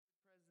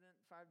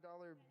$5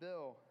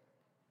 bill.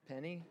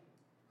 Penny?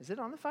 Is it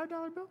on the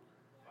 $5 bill?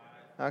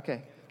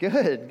 Okay,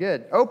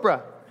 good.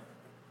 Oprah.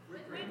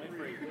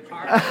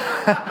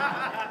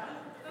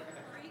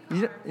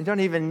 You don't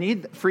even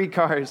need free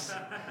cars.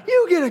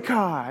 You get a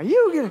car.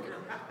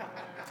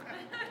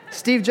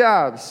 Steve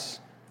Jobs.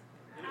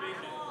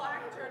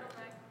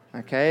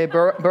 Okay,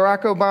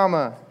 Barack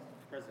Obama.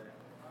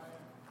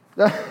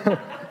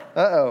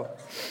 Uh-oh.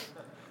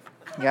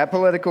 Got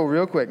political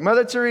real quick.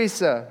 Mother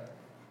Teresa.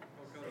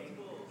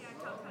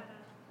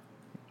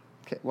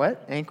 Okay,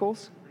 what?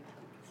 Ankles?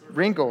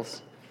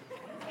 Wrinkles.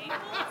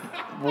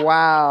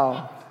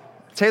 Wow.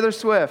 Taylor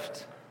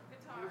Swift.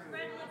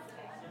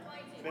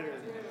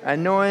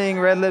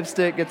 Annoying red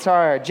lipstick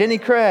guitar. Jenny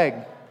Craig.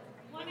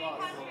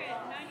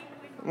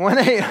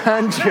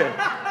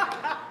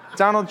 1-800.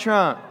 Donald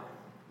Trump.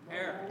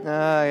 Oh,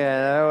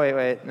 yeah. Oh,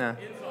 wait. No.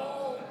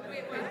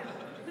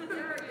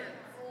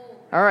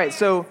 All right,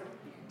 so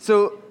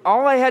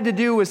all I had to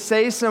do was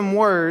say some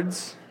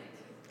words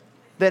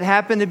that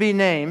happen to be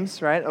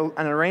names, right?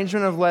 An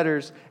arrangement of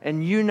letters,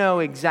 and you know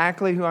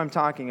exactly who I'm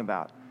talking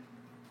about.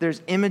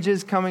 There's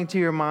images coming to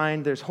your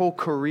mind. There's whole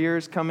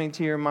careers coming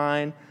to your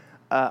mind.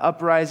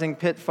 Uprising,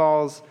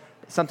 pitfalls,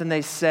 something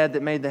they said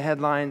that made the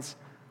headlines,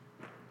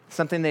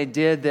 something they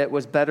did that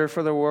was better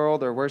for the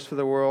world or worse for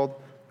the world.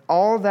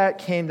 All that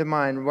came to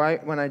mind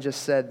right when I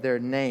just said their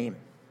name.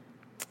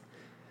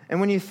 And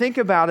when you think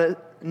about it,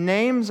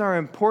 names are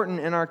important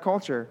in our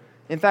culture.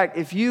 In fact,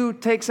 if you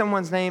take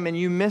someone's name and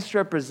you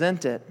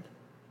misrepresent it,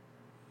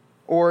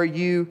 or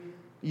you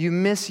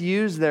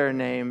misuse their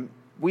name,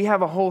 we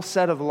have a whole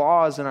set of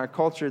laws in our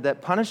culture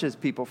that punishes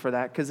people for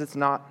that because it's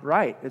not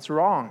right. It's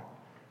wrong,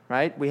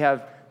 right? We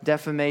have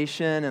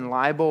defamation and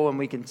libel, and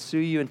we can sue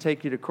you and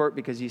take you to court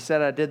because you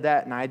said I did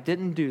that and I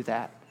didn't do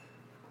that.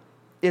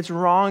 It's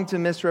wrong to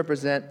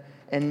misrepresent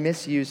and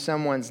misuse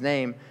someone's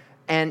name.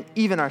 And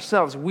even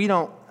ourselves,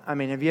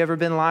 have you ever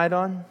been lied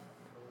on?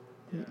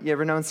 You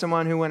ever known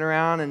someone who went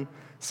around and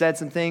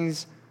said you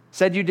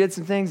did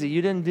some things that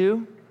you didn't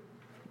do?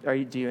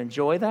 Do you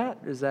enjoy that?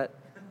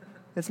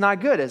 It's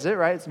not good, is it,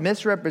 right? It's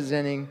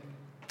misrepresenting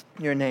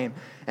your name.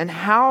 And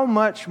how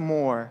much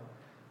more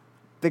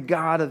the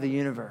God of the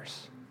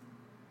universe?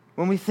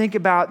 When we think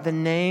about the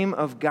name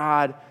of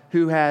God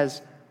who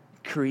has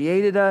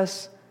created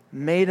us,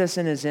 made us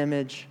in His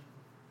image,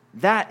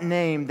 that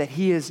name that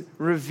He has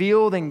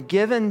revealed and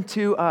given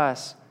to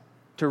us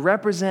to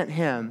represent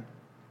Him,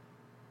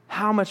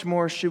 how much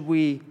more should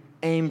we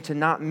aim to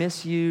not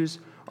misuse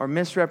or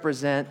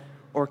misrepresent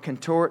or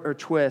contort or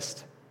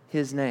twist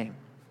His name?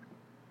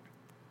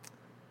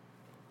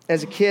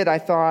 As a kid, I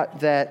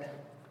thought that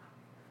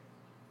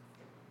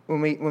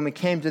when we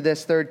came to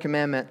this third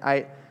commandment,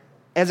 I'm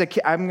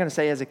going to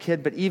say as a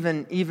kid, but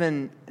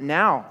even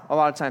now, a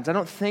lot of times, I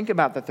don't think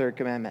about the third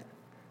commandment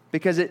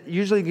because it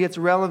usually gets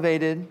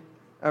relegated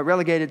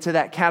to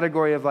that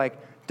category of like,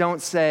 don't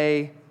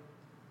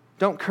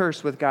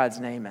curse with God's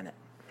name in it,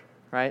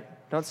 right?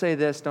 Don't say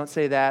this, don't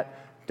say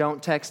that,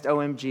 don't text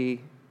OMG,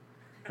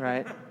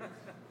 right?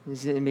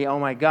 It's going to be, oh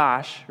my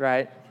gosh,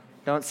 right?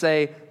 Don't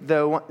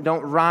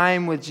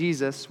rhyme with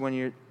Jesus when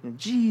you're,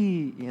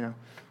 gee,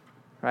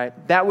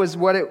 right? That was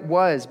what it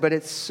was, but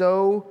it's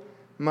so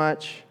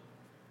much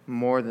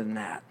more than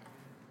that.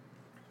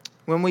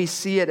 When we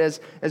see it as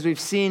we've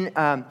seen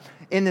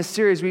in this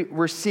series,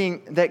 we're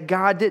seeing that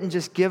God didn't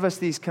just give us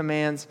these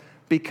commands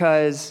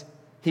because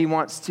He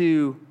wants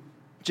to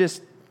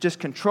just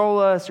control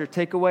us or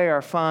take away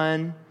our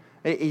fun.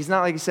 He's not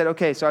like He said,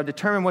 okay, so I've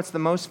determined what's the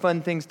most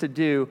fun things to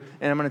do,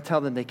 and I'm going to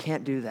tell them they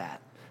can't do that.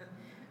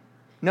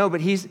 No,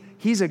 but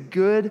He's a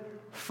good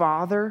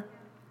Father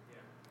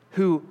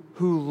who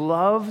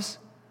loves.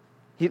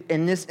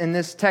 In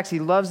this text, He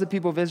loves the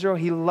people of Israel.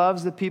 He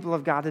loves the people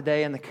of God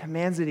today, and the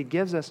commands that He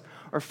gives us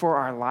are for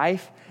our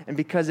life, and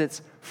because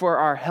it's for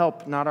our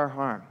help, not our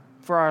harm,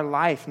 for our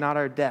life, not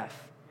our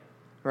death,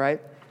 right?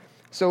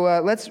 So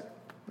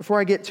before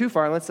I get too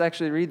far, let's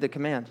actually read the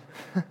command.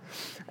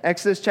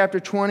 Exodus chapter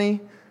 20.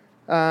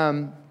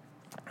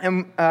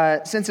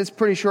 Since it's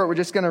pretty short, we're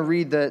just going to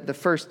read the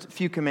first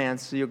few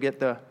commands, so you'll get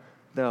the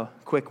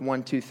quick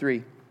 1, 2,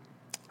 3.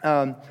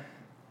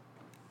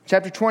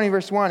 Chapter 20,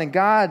 verse 1, and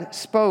God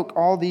spoke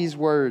all these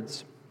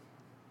words.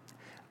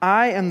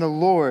 I am the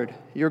Lord,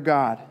 your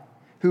God,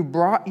 who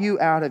brought you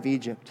out of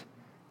Egypt,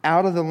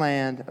 out of the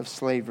land of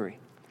slavery.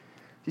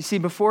 You see,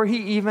 before He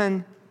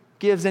even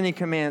gives any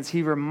commands,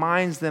 He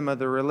reminds them of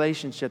the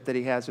relationship that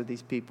He has with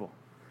these people.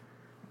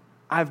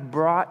 I've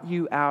brought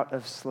you out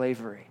of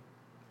slavery.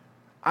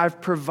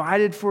 I've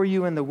provided for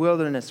you in the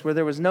wilderness. Where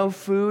there was no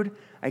food,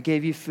 I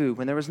gave you food.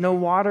 When there was no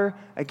water,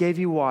 I gave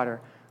you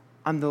water.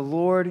 I'm the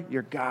Lord,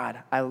 your God.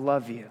 I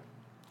love you,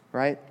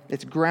 right?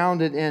 It's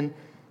grounded in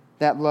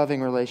that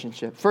loving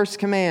relationship. First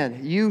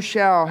command, you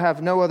shall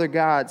have no other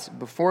gods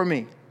before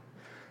me.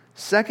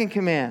 Second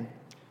command,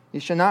 you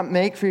shall not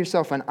make for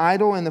yourself an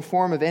idol in the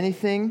form of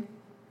anything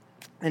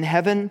in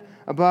heaven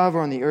above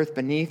or on the earth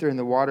beneath or in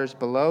the waters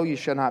below. You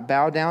shall not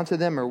bow down to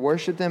them or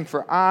worship them,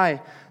 for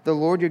I, the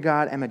Lord your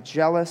God, am a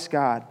jealous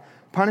God,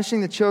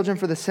 punishing the children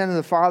for the sin of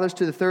the fathers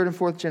to the third and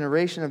fourth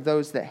generation of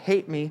those that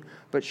hate me,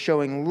 but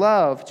showing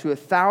love to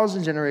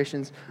 1,000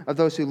 generations of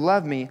those who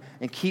love me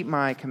and keep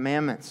my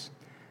commandments.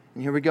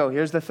 And here we go.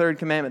 Here's the third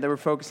commandment that we're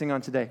focusing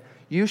on today.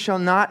 You shall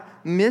not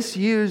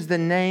misuse the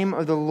name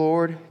of the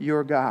Lord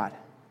your God.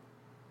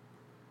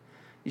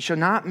 You shall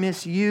not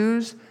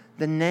misuse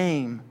the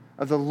name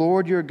of the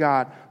Lord your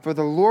God, for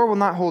the Lord will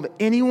not hold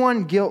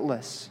anyone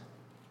guiltless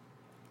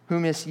who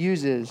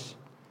misuses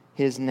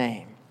his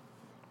name.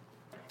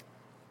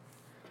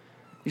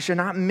 You shall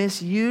not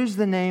misuse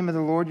the name of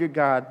the Lord your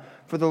God,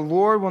 for the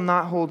Lord will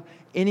not hold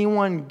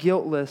anyone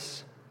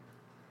guiltless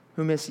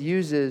who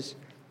misuses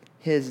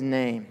his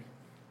name.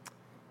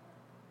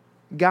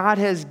 God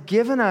has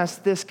given us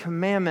this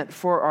commandment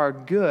for our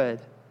good,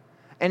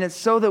 and it's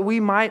so that we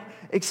might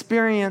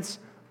experience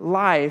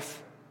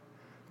life.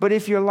 But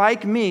if you're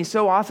like me,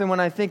 so often when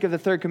I think of the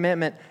third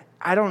commandment,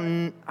 I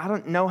don't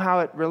know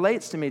how it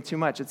relates to me too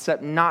much,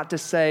 except not to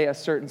say a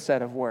certain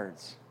set of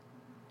words.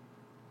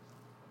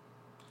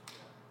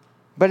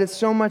 But it's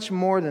so much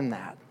more than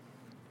that.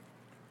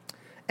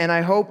 And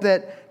I hope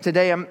that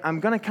today I'm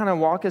going to kind of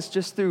walk us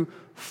just through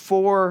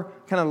 4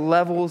 kind of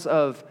levels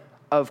of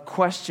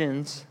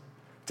questions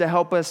to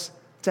help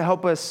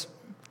us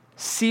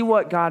see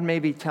what God may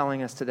be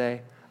telling us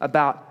today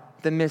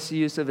about the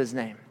misuse of his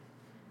name.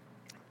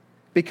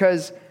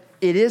 Because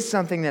it is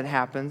something that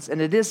happens,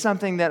 and it is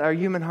something that our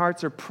human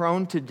hearts are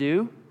prone to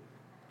do.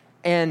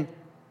 And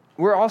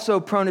we're also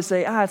prone to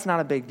say, it's not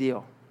a big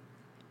deal.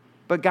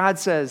 But God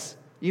says,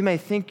 you may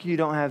think you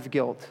don't have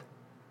guilt,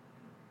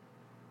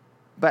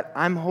 but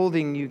I'm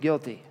holding you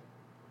guilty,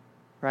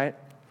 right?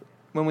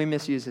 When we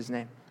misuse his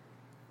name.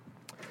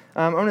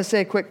 I'm going to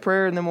say a quick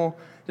prayer, and then we'll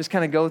just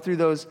kind of go through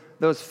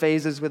those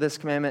phases with this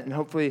commandment, and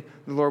hopefully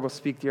the Lord will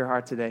speak to your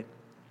heart today.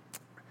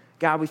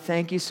 God, we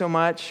thank you so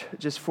much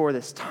just for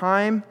this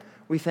time.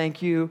 We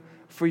thank you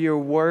for your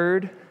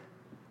word.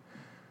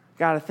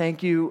 God, I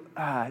thank you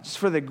just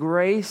for the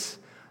grace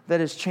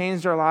that has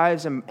changed our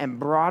lives and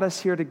brought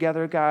us here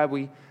together, God.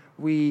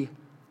 We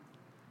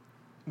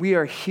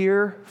are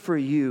here for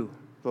you,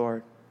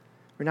 Lord.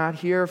 We're not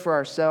here for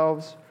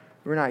ourselves.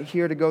 We're not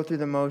here to go through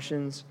the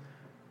motions.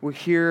 We're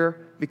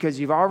here because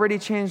you've already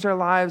changed our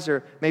lives,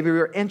 or maybe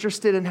we're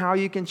interested in how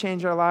you can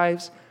change our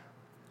lives,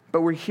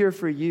 but we're here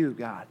for you,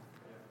 God.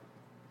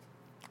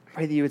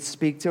 Pray that you would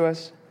speak to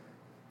us.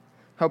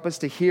 Help us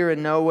to hear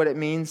and know what it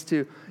means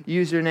to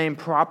use your name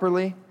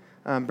properly.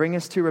 Bring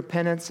us to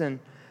repentance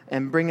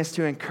and bring us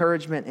to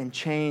encouragement and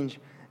change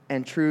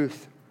and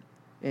truth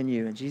in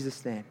you. In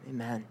Jesus' name,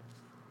 amen.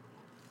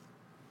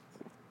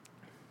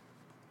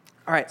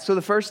 All right, so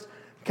the first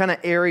kind of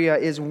area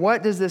is,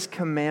 what does this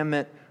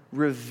commandment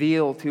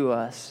reveal to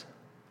us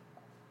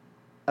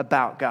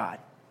about God?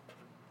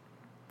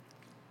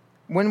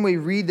 When we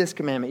read this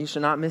commandment, you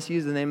shall not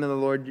misuse the name of the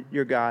Lord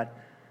your God.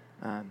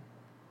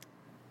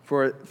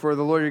 For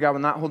the Lord your God will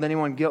not hold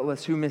anyone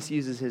guiltless who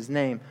misuses his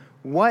name.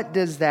 What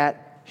does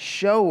that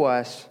show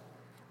us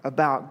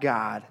about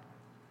God,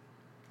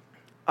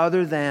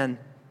 other than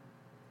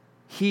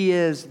he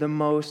is the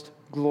most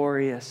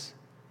glorious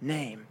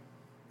name?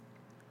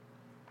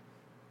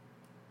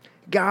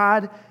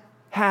 God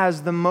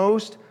has the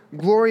most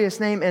glorious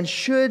name and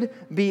should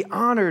be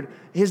honored.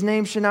 His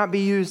name should not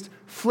be used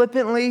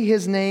flippantly.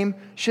 His name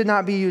should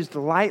not be used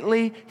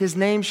lightly. His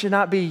name should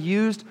not be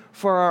used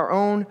for our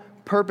own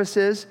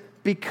purposes,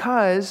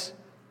 because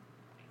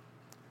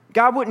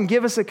God wouldn't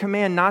give us a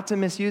command not to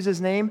misuse his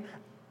name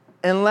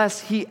unless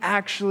he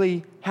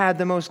actually had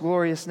the most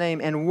glorious name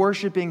and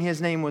worshiping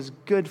his name was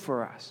good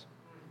for us.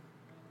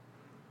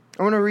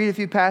 I want to read a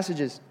few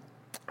passages.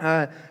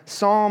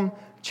 Psalm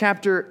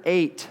chapter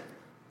 8.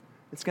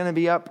 It's going to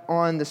be up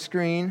on the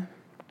screen.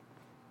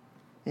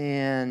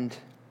 And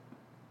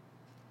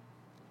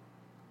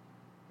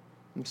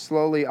I'm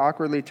slowly,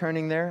 awkwardly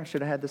turning there. I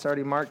should have had this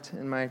already marked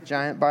in my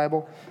giant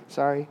Bible.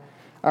 Sorry.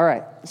 All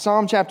right.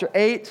 Psalm chapter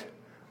 8.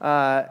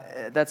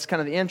 That's kind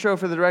of the intro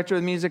for the director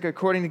of the music.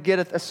 According to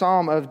Gittith, a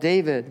psalm of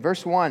David.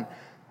 Verse 1.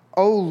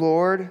 O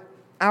Lord,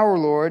 our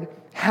Lord,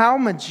 how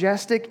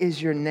majestic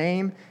is your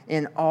name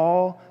in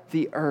all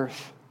the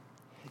earth.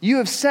 You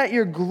have set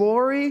your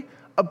glory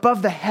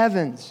above the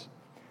heavens.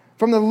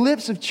 From the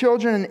lips of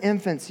children and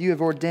infants you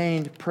have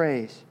ordained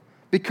praise,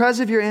 because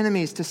of your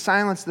enemies, to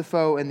silence the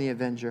foe and the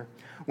avenger.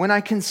 When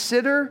I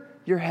consider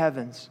your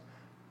heavens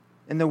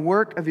and the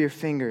work of your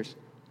fingers,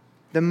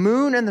 the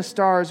moon and the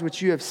stars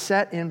which you have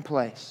set in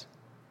place,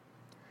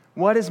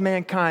 what is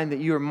mankind that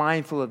you are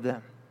mindful of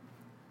them?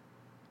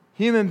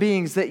 Human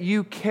beings, that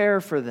you care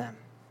for them.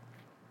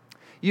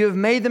 You have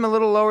made them a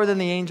little lower than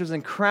the angels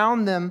and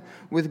crowned them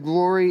with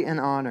glory and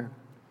honor.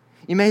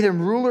 You made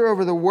him ruler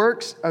over the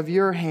works of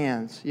your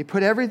hands. You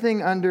put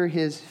everything under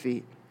his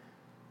feet.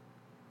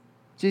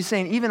 So he's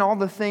saying, even all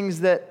the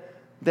things that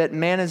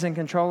man is in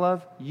control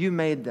of, you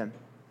made them.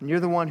 And you're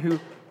the one who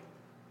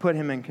put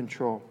him in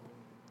control.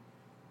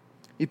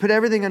 You put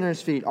everything under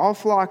his feet, all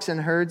flocks and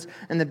herds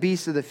and the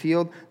beasts of the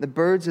field, the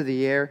birds of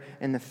the air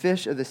and the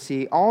fish of the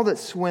sea, all that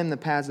swim the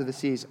paths of the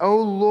seas. O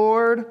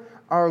Lord,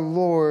 our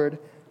Lord,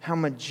 how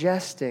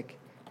majestic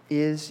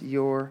is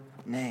your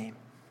name.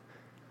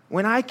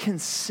 When I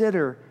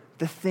consider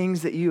the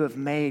things that you have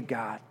made,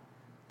 God,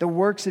 the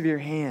works of your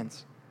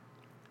hands,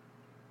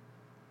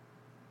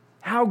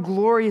 how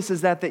glorious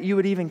is that you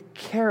would even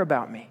care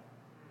about me?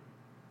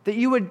 That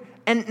you would,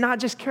 and not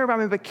just care about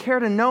me, but care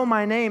to know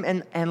my name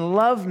and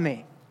love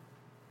me.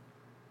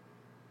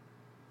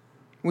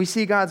 We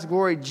see God's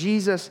glory.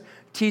 Jesus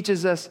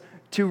teaches us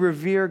to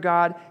revere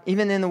God,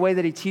 even in the way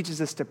that he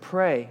teaches us to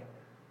pray.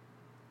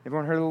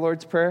 Everyone heard of the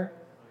Lord's Prayer?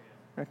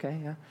 Okay,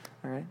 yeah,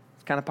 all right.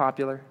 It's kind of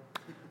popular,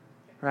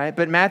 right?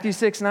 But Matthew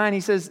 6:9, he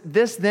says,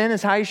 this then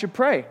is how you should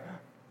pray.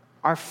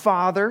 Our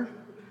Father,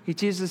 he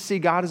teaches us to see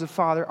God as a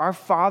Father. Our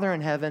Father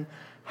in heaven,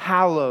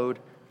 hallowed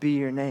be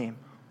your name.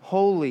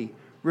 Holy,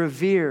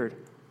 revered,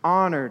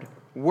 honored,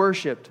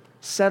 worshiped,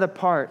 set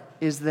apart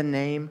is the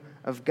name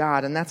of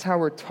God. And that's how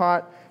we're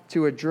taught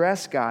to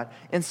address God.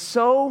 And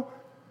so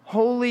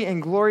holy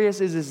and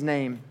glorious is his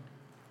name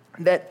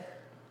that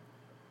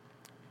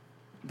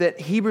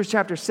Hebrews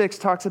chapter 6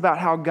 talks about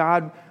how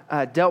God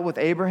dealt with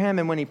Abraham,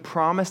 and when he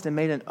promised and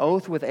made an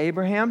oath with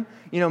Abraham.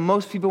 You know,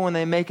 most people, when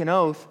they make an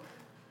oath,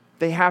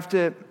 they have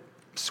to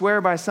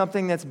swear by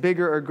something that's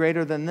bigger or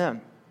greater than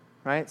them,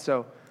 right?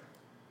 So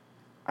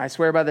I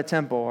swear by the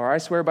temple, or I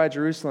swear by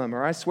Jerusalem,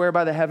 or I swear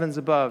by the heavens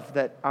above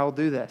that I'll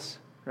do this,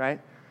 right?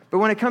 But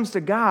when it comes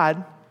to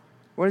God,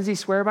 what does he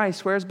swear by? He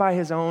swears by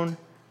his own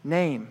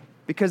name,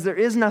 because there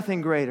is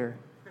nothing greater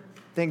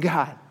than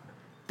God,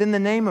 than the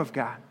name of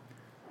God.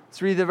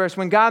 Let's read the verse.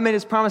 When God made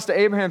his promise to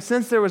Abraham,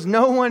 since there was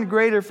no one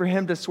greater for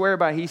him to swear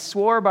by, he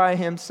swore by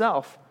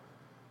himself,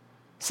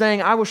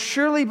 saying, I will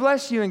surely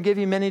bless you and give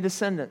you many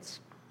descendants.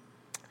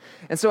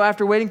 And so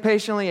after waiting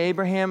patiently,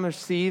 Abraham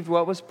received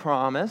what was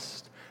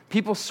promised.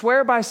 People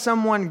swear by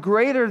someone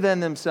greater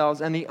than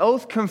themselves, and the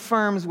oath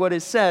confirms what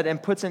is said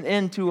and puts an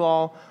end to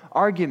all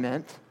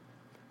argument.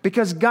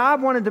 Because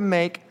God wanted to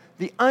make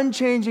the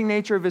unchanging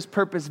nature of his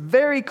purpose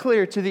very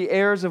clear to the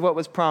heirs of what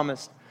was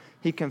promised,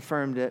 he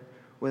confirmed it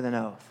with an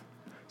oath.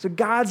 So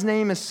God's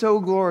name is so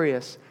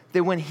glorious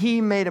that when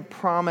he made a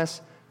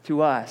promise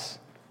to us,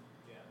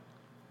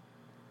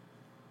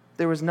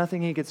 there was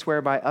nothing he could swear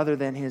by other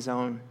than his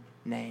own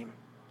name,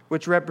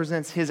 which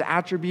represents his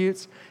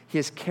attributes,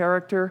 his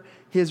character,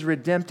 his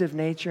redemptive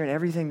nature, and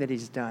everything that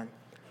he's done.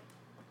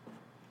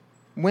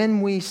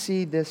 When we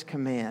see this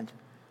command,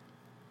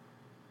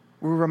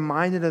 we're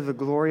reminded of the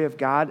glory of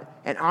God,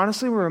 and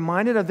honestly, we're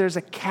reminded of there's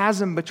a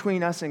chasm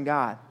between us and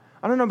God.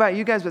 I don't know about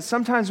you guys, but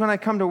sometimes when I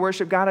come to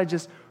worship God, I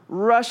just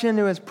rush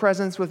into his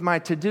presence with my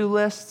to-do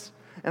lists,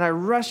 and I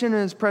rush into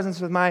his presence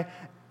with my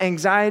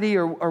anxiety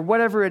or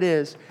whatever it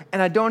is,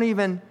 and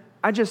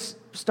I just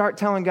start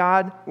telling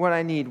God what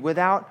I need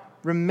without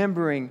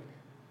remembering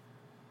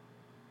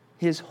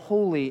his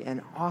holy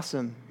and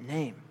awesome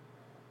name.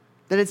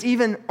 That it's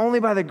even only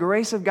by the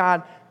grace of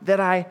God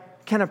that I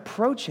can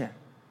approach him.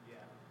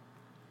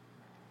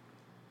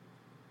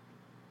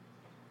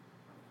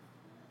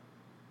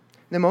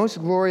 The most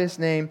glorious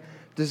name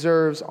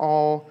deserves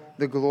all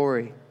the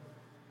glory.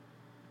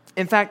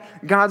 In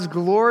fact, God's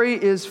glory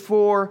is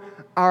for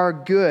our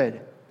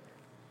good.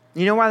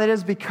 You know why that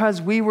is?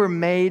 Because we were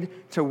made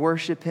to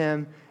worship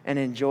him and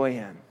enjoy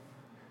him.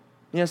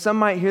 You know, some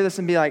might hear this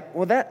and be like,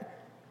 well,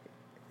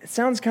 it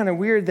sounds kind of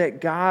weird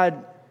that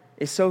God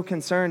is so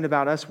concerned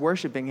about us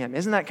worshiping him.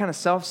 Isn't that kind of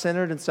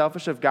self-centered and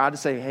selfish of God to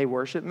say, hey,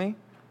 worship me?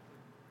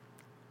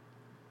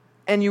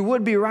 And you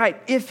would be right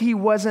if he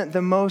wasn't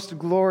the most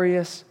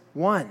glorious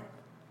one.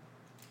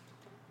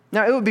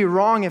 Now, it would be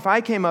wrong if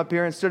I came up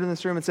here and stood in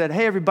this room and said,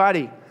 hey,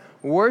 everybody,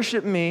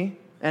 worship me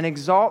and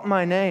exalt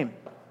my name.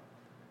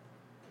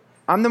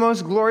 I'm the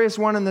most glorious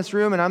one in this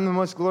room, and I'm the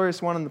most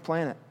glorious one on the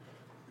planet.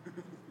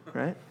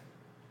 Right?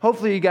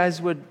 Hopefully you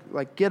guys would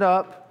get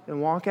up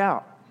and walk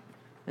out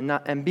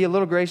and be a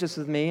little gracious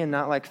with me and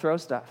not throw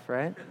stuff,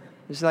 right?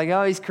 Just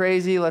oh, he's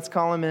crazy, let's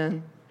call him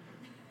in.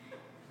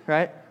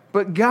 Right?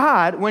 But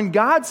God, when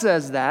God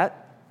says that,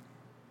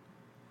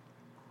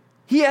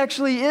 he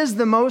actually is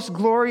the most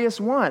glorious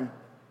one.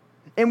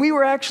 And we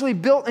were actually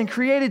built and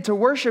created to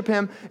worship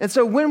him. And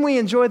so when we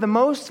enjoy the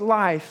most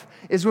life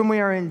is when we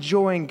are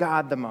enjoying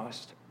God the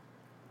most.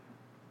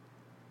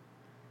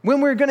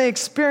 When we're going to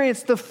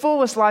experience the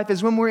fullest life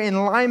is when we're in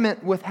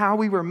alignment with how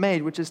we were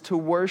made, which is to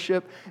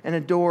worship and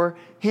adore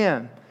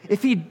him.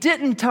 If he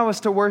didn't tell us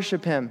to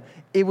worship him,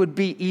 it would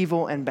be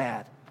evil and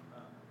bad.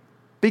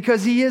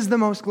 Because he is the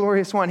most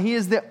glorious one. He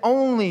is the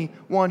only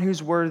one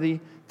who's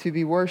worthy to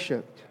be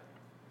worshiped.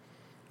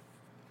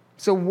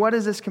 So what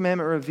does this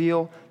commandment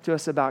reveal to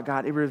us about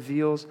God? It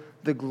reveals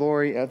the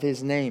glory of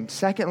his name.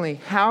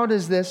 Secondly, how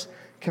does this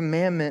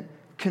commandment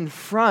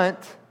confront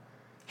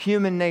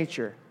human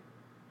nature?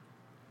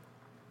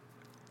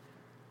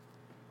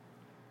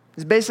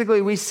 It's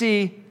basically we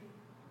see,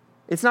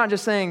 it's not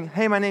just saying,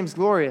 hey, my name's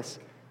glorious.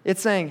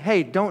 It's saying,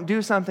 hey, don't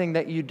do something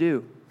that you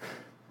do.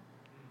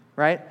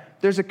 Right?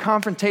 There's a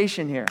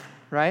confrontation here,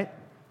 right?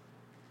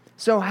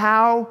 So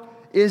how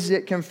is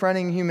it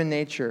confronting human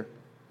nature?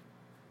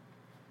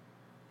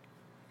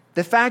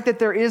 The fact that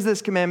there is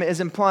this commandment is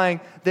implying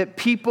that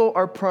people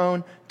are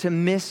prone to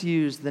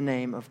misuse the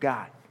name of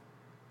God.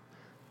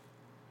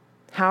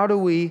 How do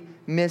we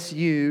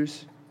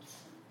misuse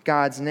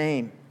God's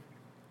name?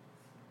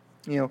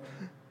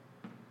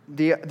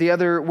 The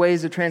other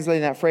ways of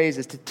translating that phrase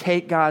is to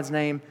take God's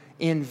name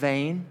in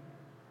vain,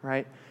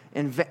 right?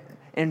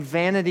 And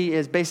vanity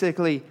is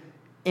basically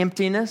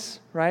emptiness,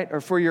 right?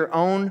 Or for your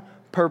own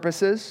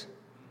purposes,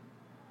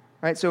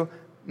 right? So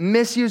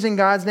misusing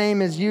God's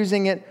name is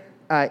using it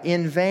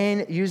in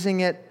vain,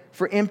 using it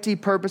for empty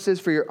purposes,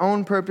 for your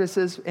own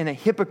purposes, in a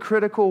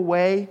hypocritical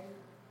way,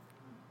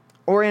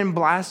 or in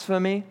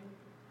blasphemy,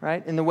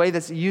 right? In the way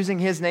that's using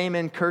His name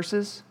in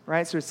curses,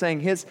 right? So it's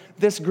saying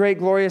this great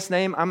glorious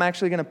name, I'm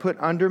actually going to put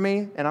under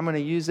me, and I'm going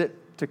to use it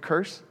to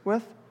curse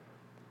with,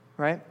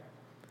 right?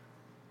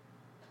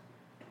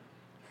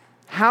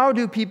 How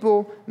do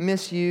people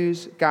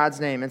misuse God's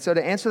name? And so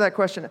to answer that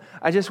question,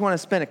 I just want to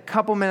spend a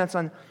couple minutes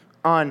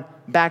on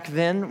back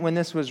then when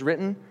this was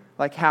written,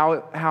 like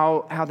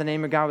how the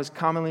name of God was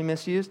commonly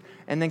misused,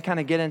 and then kind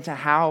of get into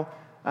how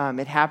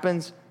it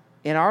happens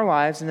in our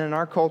lives and in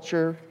our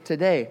culture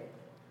today.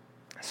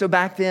 So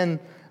back then,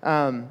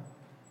 a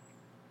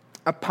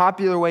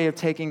popular way of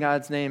taking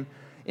God's name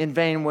in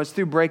vain was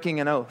through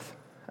breaking an oath.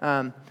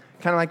 Kind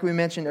of like we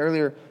mentioned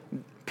earlier,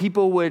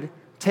 people would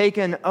take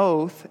an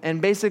oath, and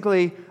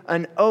basically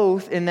an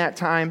oath in that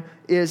time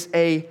is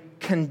a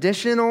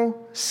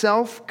conditional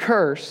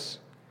self-curse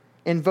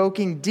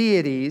invoking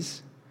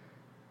deities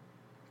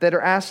that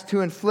are asked to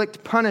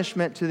inflict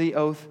punishment to the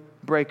oath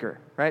breaker,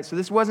 right? So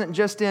this wasn't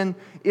just in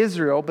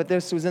Israel, but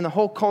this was in the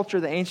whole culture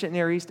of the ancient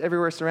Near East,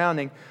 everywhere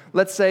surrounding.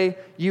 Let's say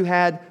you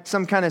had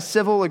some kind of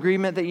civil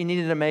agreement that you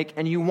needed to make,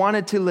 and you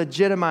wanted to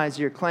legitimize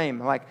your claim.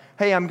 Like,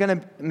 hey,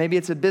 maybe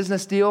it's a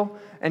business deal,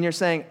 and you're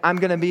saying, I'm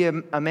going to be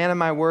a man of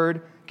my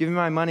word, give me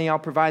my money, I'll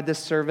provide this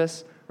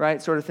service,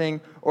 right, sort of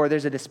thing. Or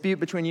there's a dispute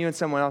between you and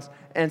someone else.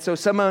 And so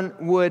someone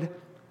would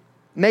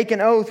make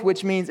an oath,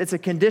 which means it's a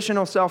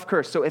conditional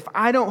self-curse. So if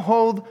I don't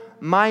hold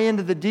my end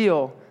of the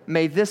deal,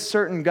 may this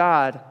certain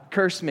God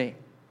curse me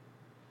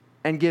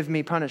and give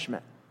me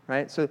punishment,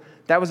 right? So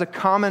that was a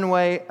common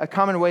way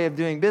of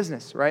doing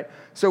business, right?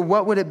 So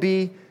what would it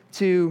be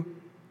to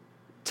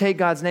take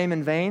God's name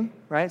in vain,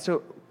 right?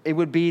 So it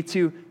would be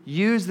to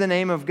use the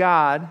name of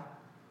God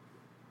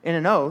in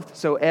an oath.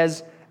 So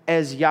as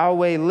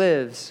Yahweh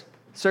lives,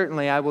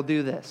 certainly I will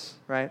do this,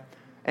 right?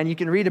 And you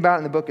can read about it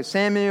in the book of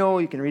Samuel,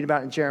 you can read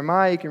about it in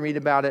Jeremiah, you can read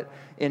about it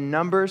in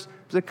Numbers.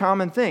 It's a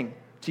common thing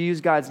to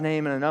use God's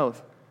name in an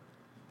oath.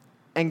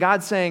 And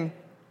God's saying,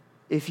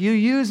 if you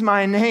use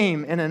my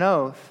name in an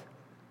oath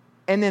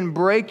and then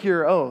break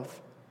your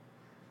oath,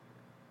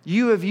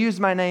 you have used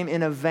my name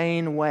in a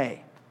vain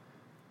way.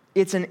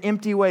 It's an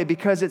empty way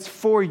because it's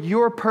for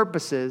your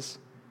purposes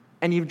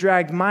and you've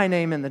dragged my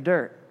name in the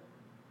dirt.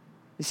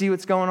 You see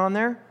what's going on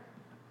there?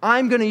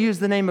 I'm going to use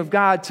the name of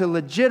God to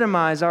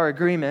legitimize our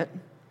agreement,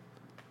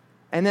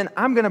 and then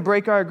I'm going to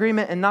break our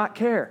agreement and not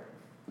care.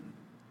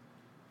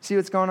 See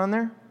what's going on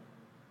there?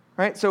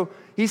 Right? So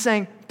he's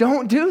saying,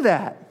 don't do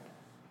that.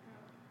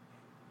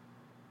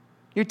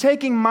 You're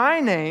taking my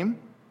name,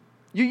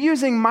 you're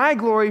using my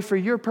glory for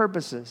your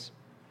purposes,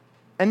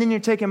 and then you're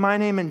taking my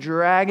name and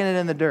dragging it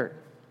in the dirt.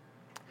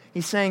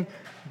 He's saying,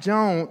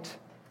 don't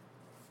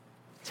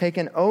take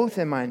an oath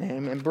in my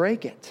name and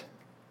break it.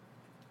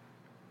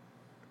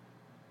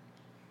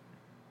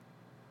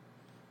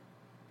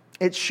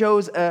 It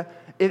shows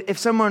if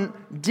someone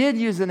did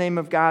use the name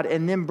of God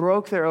and then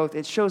broke their oath,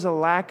 it shows a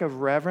lack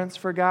of reverence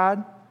for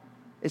God.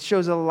 It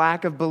shows a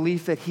lack of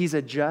belief that He's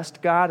a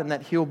just God and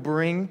that He'll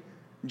bring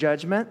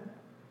judgment.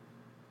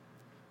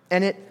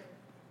 And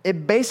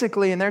it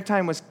basically in their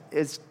time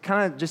is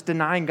kind of just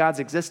denying God's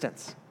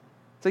existence.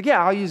 It's like,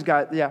 yeah, I'll use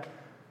God, yeah.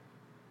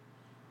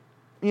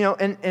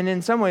 And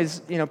in some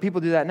ways,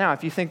 people do that now.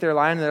 If you think they're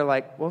lying, they're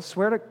like, well,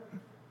 swear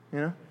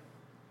to,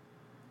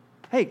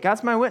 hey,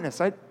 God's my witness,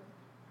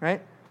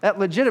 right? That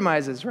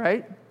legitimizes,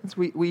 right?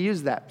 We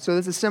use that. So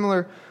there's a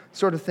similar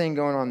sort of thing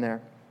going on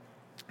there.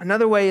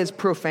 Another way is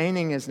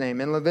profaning His name.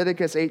 In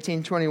Leviticus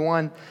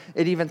 18:21,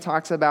 it even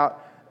talks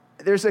about,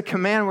 there's a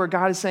command where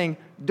God is saying,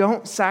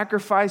 don't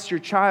sacrifice your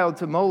child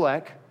to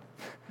Molech,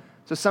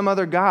 so some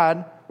other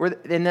god,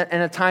 in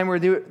a time where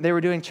they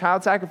were doing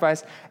child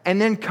sacrifice,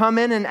 and then come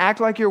in and act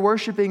like you're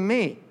worshiping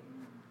me.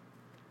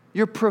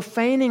 You're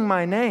profaning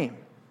my name.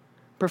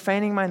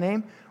 Profaning my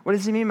name? What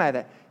does he mean by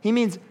that? He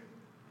means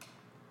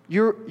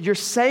you're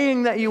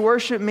saying that you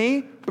worship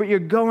me, but you're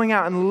going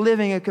out and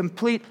living a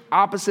complete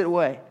opposite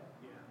way.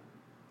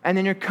 And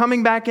then you're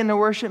coming back in to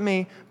worship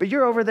me, but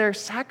you're over there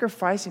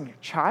sacrificing your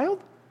child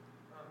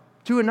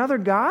to another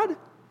god?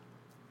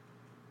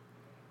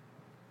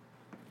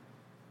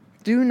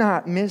 Do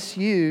not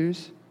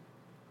misuse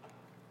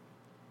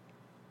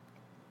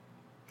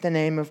the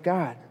name of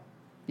God.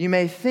 You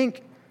may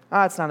think,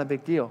 it's not a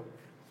big deal.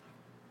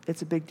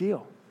 It's a big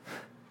deal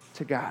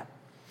to God.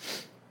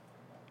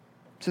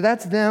 So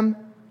that's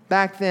them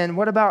back then.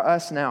 What about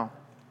us now?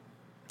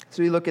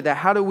 So we look at that.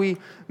 How do we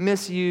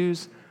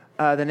misuse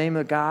the name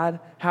of God?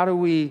 How do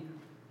we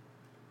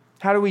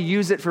How do we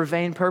use it for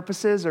vain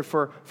purposes or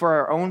for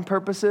our own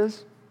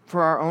purposes,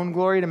 for our own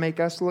glory to make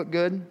us look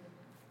good?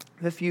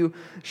 A few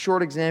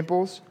short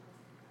examples.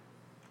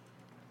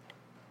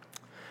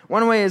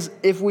 One way is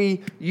if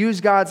we use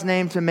God's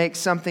name to make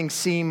something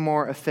seem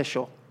more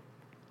official,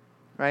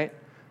 right?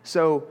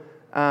 So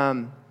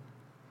I'm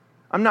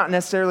not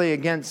necessarily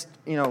against,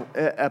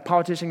 a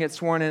politician gets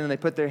sworn in and they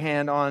put their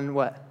hand on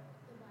what?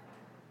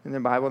 In their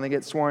Bible, and they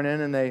get sworn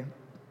in and they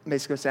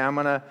basically say, I'm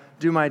going to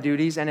do my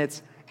duties, and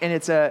it's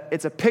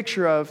a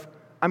picture of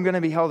I'm going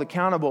to be held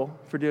accountable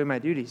for doing my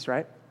duties,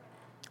 right?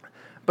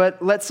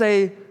 But let's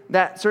say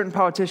that certain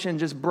politician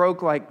just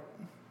broke like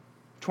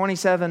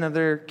 27 of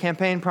their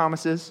campaign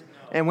promises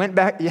and went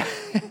back. Yeah,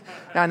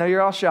 I know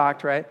you're all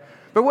shocked, right?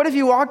 But what if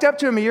you walked up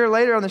to him a year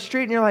later on the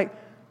street and you're like,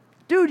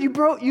 dude,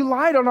 you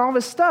lied on all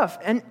this stuff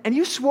and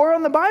you swore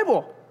on the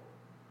Bible?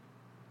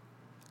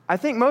 I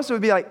think most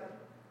would be like,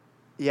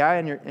 yeah,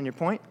 and your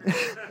point?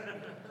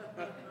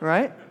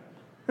 Right?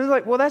 It's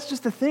like, well, that's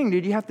just the thing,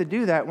 dude. You have to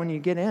do that when you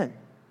get in,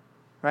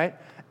 right?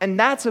 And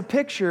that's a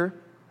picture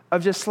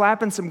of just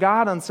slapping some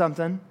God on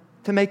something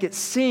to make it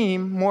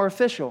seem more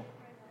official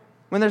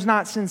when there's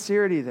not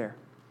sincerity there.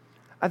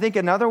 I think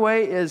another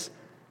way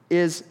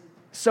is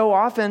so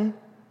often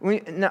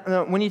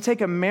when you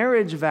take a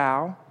marriage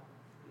vow,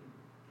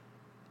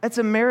 it's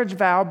a marriage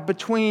vow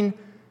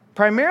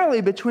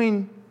primarily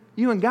between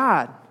you and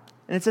God,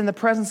 and it's in the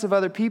presence of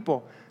other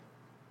people.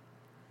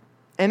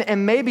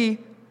 And maybe,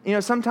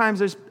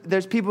 sometimes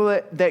there's people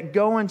that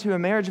go into a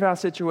marriage vow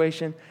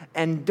situation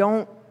and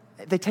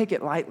they take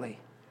it lightly.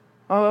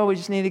 Oh, well, we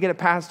just need to get a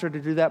pastor to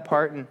do that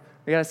part, and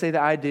we got to say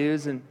the I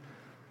do's, and,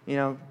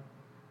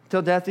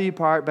 till death do you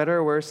part, better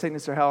or worse,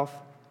 sickness or health,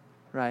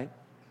 right?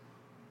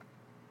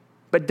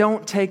 But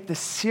don't take the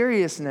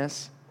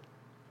seriousness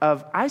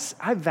of, I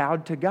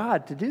vowed to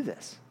God to do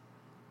this.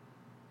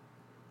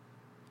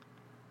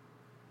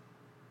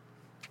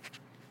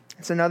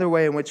 It's another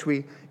way in which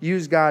we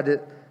use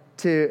God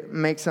to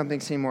make something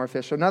seem more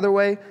official. Another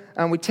way,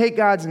 we take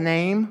God's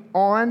name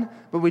on,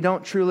 but we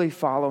don't truly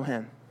follow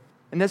him.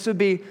 And this would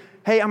be,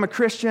 hey, I'm a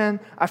Christian,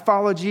 I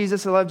follow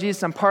Jesus, I love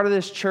Jesus, I'm part of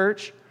this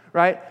church,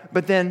 right?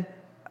 But then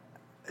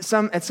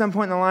at some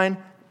point in the line,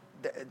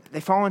 they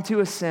fall into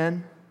a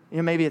sin.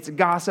 Maybe it's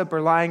gossip or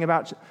lying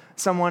about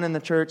someone in the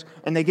church,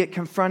 and they get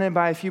confronted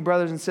by a few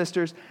brothers and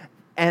sisters,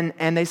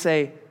 and they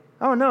say,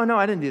 oh, no,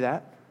 I didn't do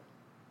that,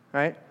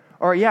 right?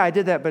 Or, yeah, I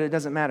did that, but it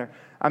doesn't matter.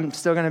 I'm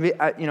still going to be,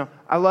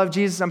 I love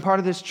Jesus, I'm part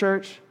of this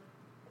church,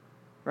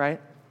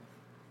 right?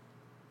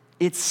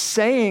 It's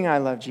saying I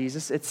love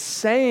Jesus. It's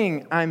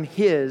saying I'm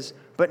his,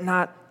 but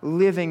not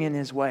living in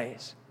his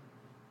ways.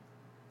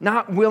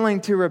 Not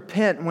willing to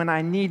repent when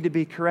I need to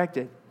be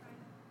corrected.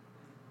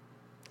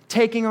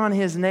 Taking on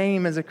his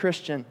name as a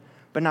Christian,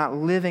 but not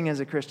living as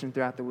a Christian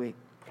throughout the week.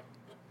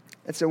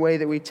 It's a way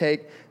that we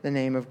take the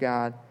name of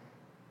God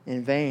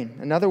in vain.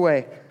 Another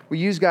way, we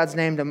use God's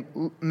name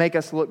to make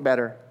us look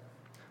better.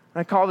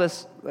 I call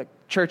this like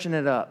churching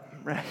it up,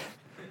 right?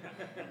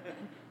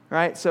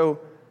 Right? So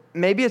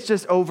maybe it's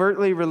just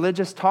overtly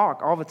religious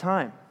talk all the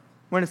time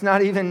when it's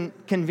not even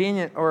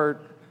convenient or,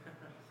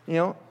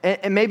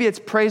 and maybe it's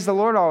praise the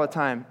Lord all the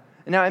time.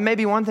 Now, it may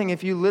be one thing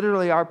if you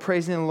literally are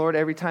praising the Lord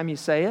every time you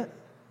say it,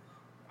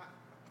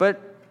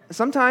 but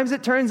sometimes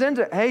it turns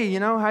into, hey,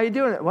 how you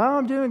doing? Well,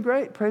 I'm doing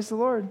great. Praise the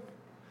Lord.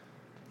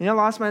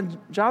 Lost my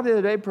job the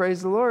other day.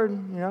 Praise the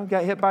Lord.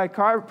 Got hit by a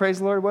car. Praise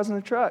the Lord. It wasn't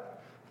a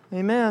truck.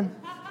 Amen.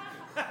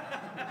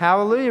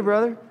 Hallelujah,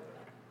 brother.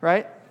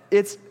 Right?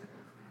 It's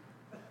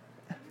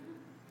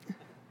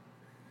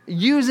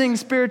using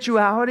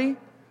spirituality,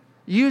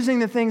 using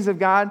the things of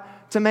God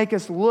to make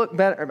us look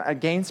better,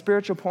 gain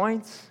spiritual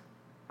points.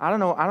 I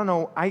don't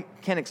know. I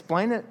can't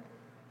explain it.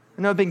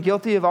 I know I've been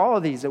guilty of all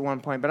of these at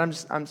one point, but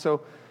I'm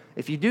so,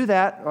 if you do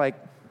that,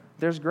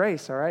 there's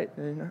grace, all right?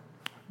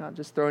 Not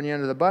just throwing you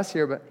under the bus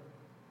here, but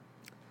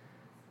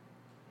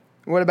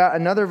what about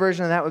another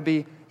version of that would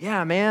be,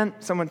 yeah, man,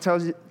 someone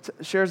tells you,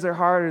 shares their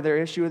heart or their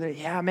issue with it.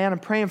 Yeah, man, I'm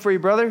praying for you,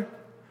 brother.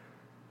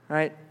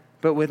 Right?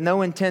 But with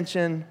no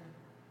intention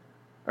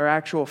or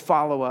actual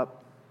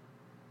follow-up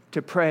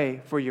to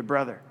pray for your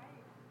brother.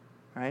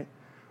 Right?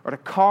 Or to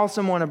call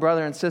someone a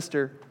brother and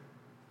sister,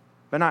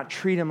 but not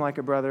treat him like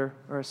a brother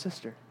or a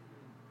sister.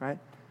 Right?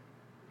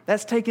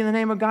 That's taking the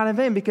name of God in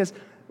vain because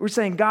we're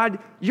saying, God,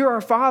 you're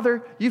our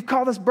Father. You've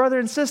called us brother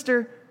and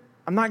sister.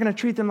 I'm not going to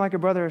treat them like a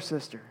brother or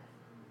sister.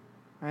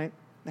 Right?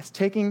 That's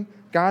taking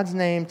God's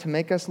name to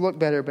make us look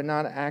better, but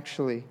not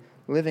actually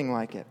living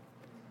like it.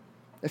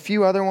 A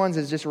few other ones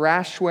is just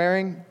rash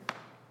swearing.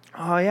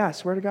 Oh, yeah, I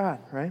swear to God,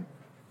 right?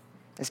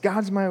 As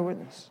God's my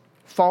witness.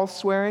 False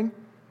swearing,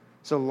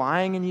 so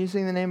lying and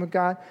using the name of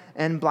God,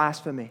 and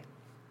blasphemy,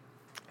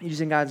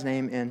 using God's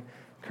name in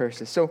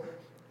curses. So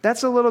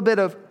that's a little bit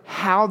of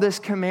how this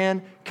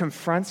command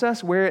confronts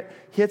us, where it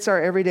hits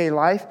our everyday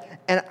life.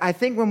 And I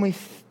think when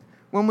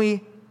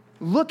we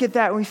look at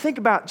that, when we think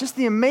about just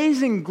the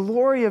amazing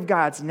glory of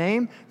God's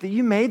name, that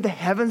you made the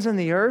heavens and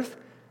the earth,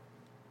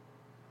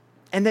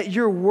 and that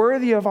you're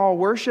worthy of all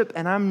worship,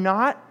 and I'm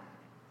not,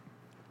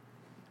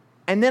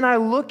 And then I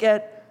look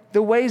at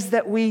the ways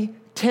that we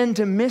tend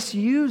to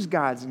misuse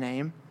God's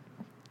name,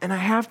 and I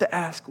have to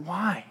ask,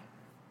 why?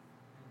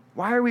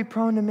 Why are we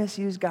prone to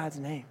misuse God's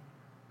name?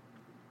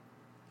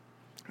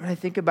 When I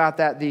think about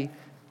that, the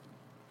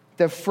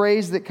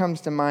phrase that comes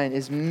to mind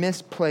is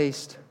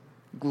misplaced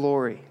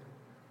glory.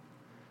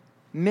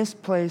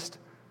 Misplaced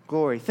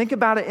glory. Think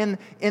about it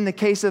in the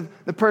case of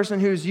the person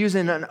who's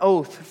using an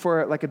oath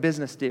for like a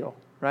business deal,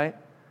 right?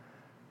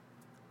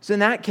 So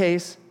in that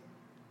case,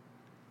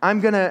 I'm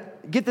going to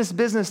get this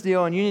business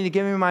deal and you need to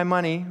give me my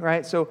money,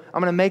 right? So I'm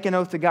going to make an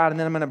oath to God and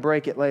then I'm going to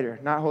break it later,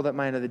 not hold up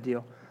my end of the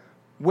deal.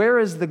 Where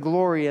is the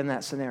glory in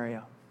that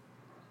scenario?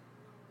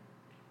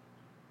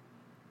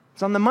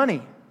 It's on the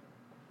money.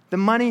 The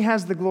money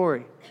has the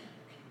glory.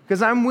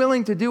 Because I'm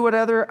willing to do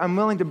whatever, I'm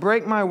willing to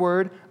break my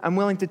word, I'm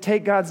willing to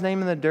take God's name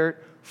in the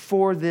dirt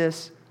for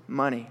this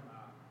money.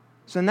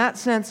 So in that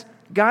sense,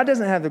 God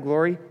doesn't have the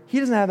glory. He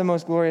doesn't have the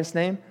most glorious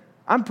name.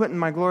 I'm putting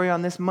my glory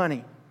on this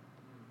money.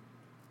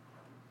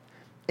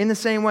 In the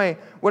same way,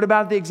 what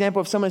about the example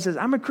of someone who says,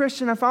 I'm a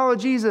Christian, I follow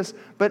Jesus,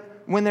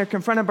 but when they're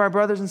confronted by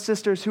brothers and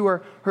sisters who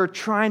are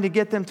trying to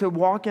get them to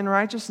walk in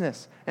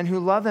righteousness and who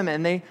love them,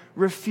 and they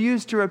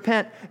refuse to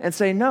repent and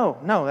say, no,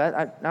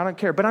 I don't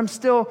care, but I'm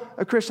still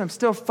a Christian, I'm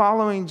still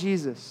following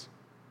Jesus.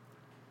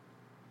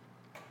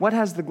 What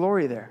has the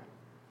glory there?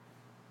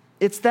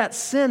 It's that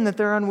sin that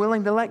they're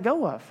unwilling to let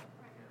go of.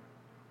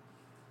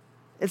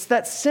 It's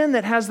that sin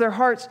that has their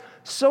hearts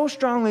so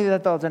strongly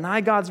that they'll deny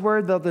God's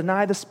word, they'll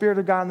deny the Spirit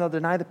of God, and they'll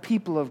deny the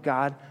people of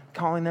God,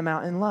 calling them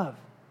out in love.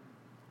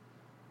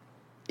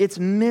 It's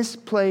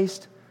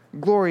misplaced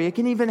glory. It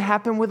can even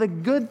happen with a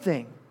good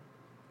thing,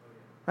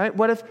 right?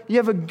 What if you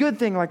have a good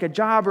thing like a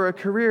job or a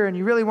career and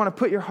you really want to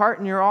put your heart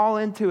and you're all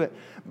into it,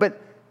 but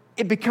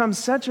it becomes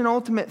such an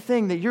ultimate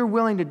thing that you're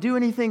willing to do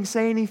anything,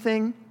 say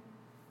anything,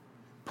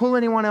 pull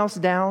anyone else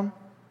down,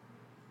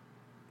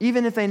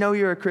 even if they know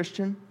you're a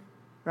Christian,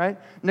 right?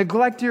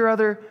 Neglect your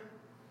other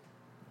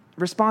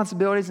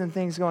responsibilities and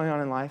things going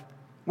on in life.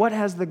 What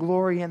has the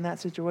glory in that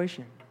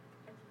situation?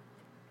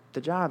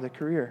 The job, the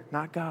career,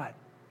 not God.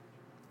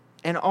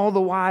 And all the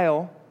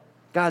while,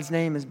 God's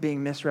name is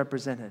being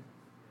misrepresented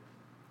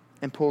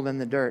and pulled in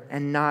the dirt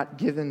and not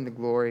given the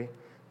glory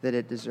that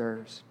it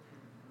deserves.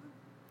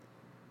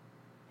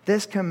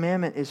 This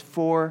commandment is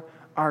for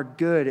our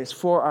good, it's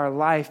for our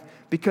life,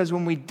 because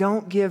when we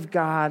don't give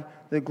God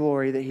the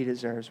glory that He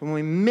deserves, when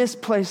we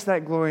misplace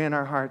that glory in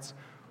our hearts,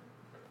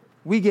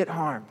 we get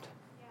harmed.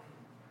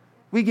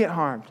 We get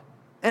harmed,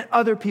 and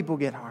other people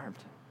get harmed.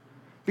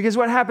 Because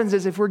what happens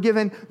is if we're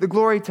given the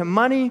glory to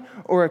money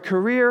or a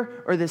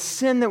career or the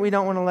sin that we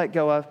don't want to let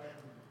go of,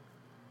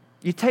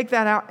 you take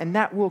that out and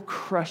that will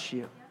crush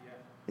you.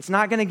 It's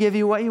not going to give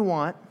you what you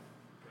want.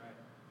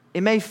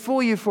 It may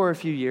fool you for a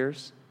few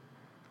years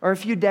or a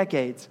few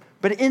decades,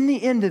 but in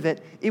the end of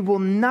it, it will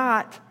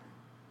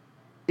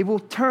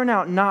turn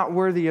out not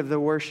worthy of the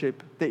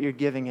worship that you're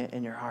giving it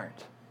in your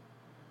heart.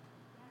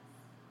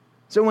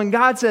 So when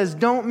God says,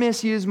 don't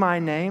misuse my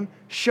name,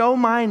 show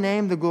my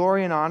name the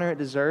glory and honor it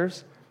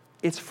deserves,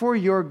 it's for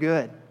your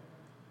good.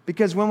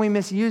 Because when we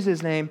misuse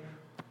His name,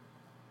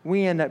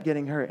 we end up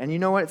getting hurt. And you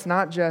know what? It's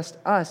not just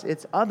us,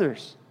 it's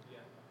others.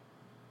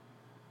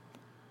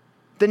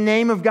 The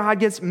name of God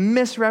gets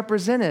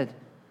misrepresented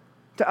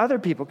to other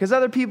people. Because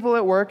other people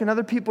at work and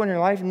other people in your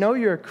life know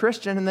you're a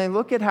Christian, and they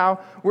look at how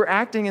we're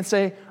acting and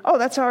say, oh,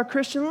 that's how a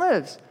Christian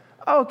lives.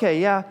 Oh, okay,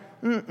 yeah,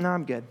 no,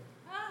 I'm good.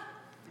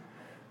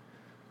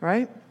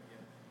 Right?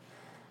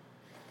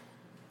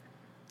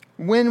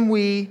 When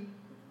we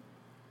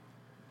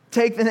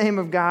take the name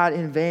of God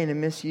in vain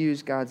and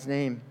misuse God's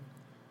name,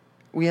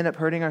 we end up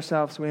hurting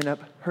ourselves, we end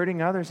up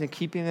hurting others and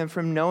keeping them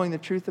from knowing the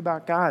truth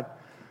about God.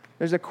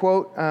 There's a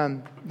quote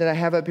that I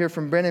have up here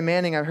from Brennan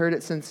Manning. I've heard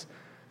it since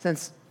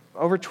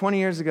over 20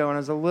 years ago when I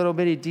was a little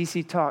bitty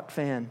DC Talk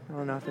fan. I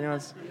don't know if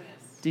anyone's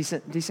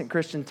decent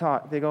Christian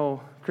talk, big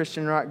old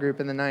Christian rock group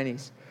in the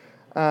 90s.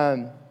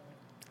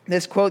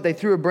 This quote, they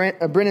threw a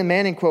Brennan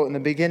Manning quote in the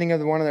beginning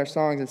of one of their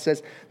songs. It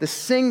says, the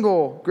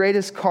single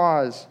greatest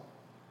cause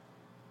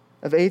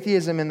of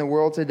atheism in the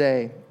world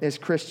today is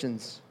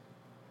Christians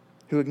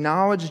who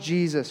acknowledge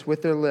Jesus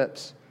with their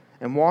lips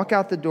and walk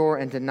out the door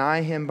and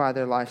deny Him by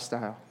their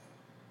lifestyle.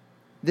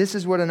 This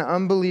is what an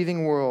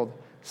unbelieving world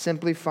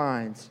simply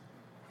finds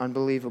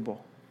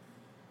unbelievable.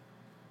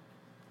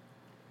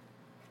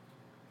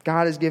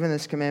 God has given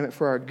this commandment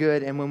for our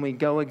good, and when we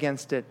go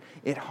against it,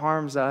 it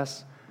harms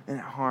us and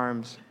it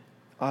harms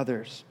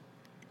others.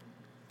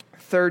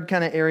 Third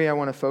kind of area I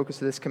want to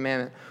focus on this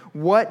commandment.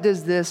 What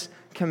does this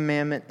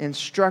commandment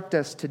instruct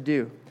us to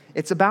do?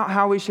 It's about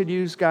how we should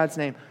use God's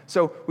name.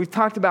 So we've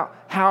talked about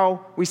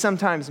how we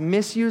sometimes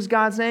misuse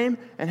God's name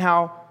and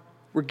how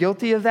we're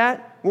guilty of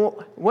that.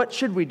 Well, what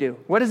should we do?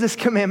 What is this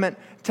commandment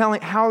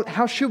telling?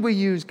 How should we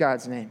use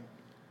God's name?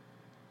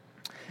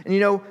 And you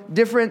know,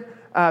 different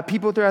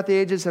people throughout the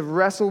ages have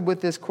wrestled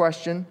with this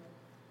question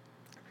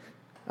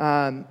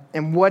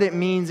and what it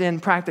means in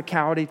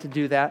practicality to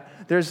do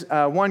that. There's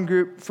one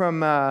group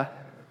from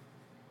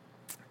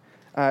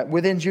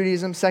within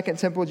Judaism, Second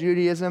Temple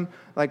Judaism,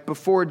 like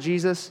before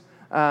Jesus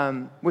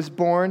was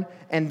born,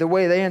 and the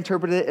way they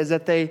interpreted it is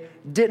that they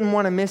didn't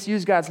want to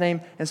misuse God's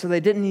name, and so they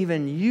didn't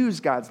even use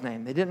God's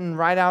name. They didn't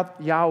write out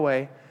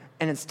Yahweh,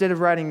 and instead of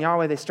writing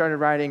Yahweh, they started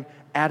writing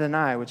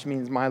Adonai, which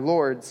means my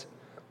Lord's.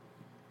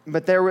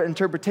 But their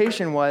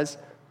interpretation was,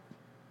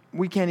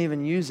 we can't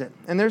even use it.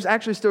 And there's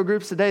actually still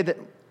groups today that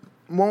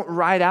won't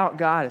write out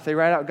God. If they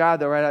write out God,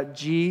 they'll write out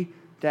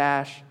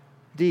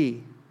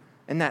G-D.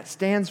 And that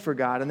stands for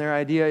God. And their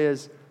idea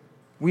is,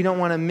 we don't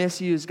want to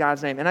misuse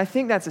God's name. And I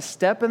think that's a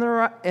step in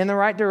the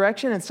right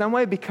direction in some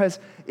way, because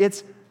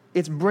it's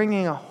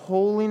bringing a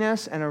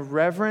holiness and a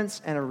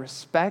reverence and a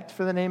respect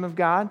for the name of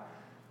God.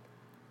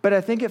 But I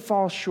think it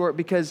falls short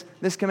because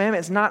this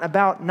commandment is not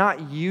about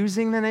not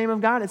using the name of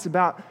God. It's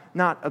about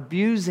not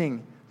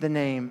abusing the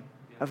name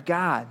of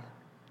God.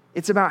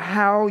 It's about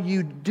how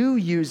you do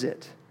use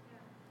it.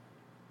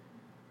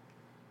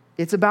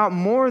 It's about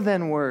more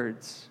than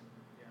words.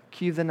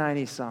 Cue the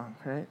 90s song,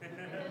 right?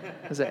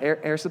 Is it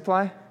Air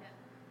Supply?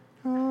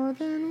 More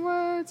than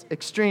words.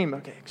 Extreme.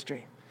 Okay,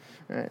 extreme.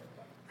 All right.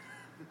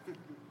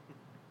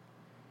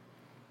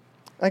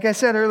 Like I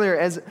said earlier,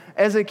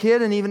 as a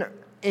kid and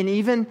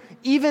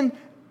even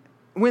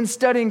when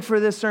studying for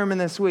this sermon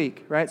this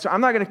week, right? So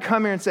I'm not going to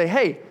come here and say,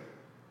 hey,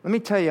 let me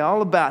tell you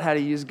all about how to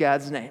use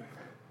God's name.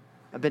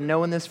 I've been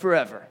knowing this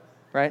forever,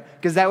 right?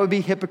 Because that would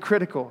be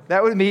hypocritical.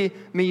 That would be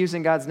me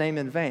using God's name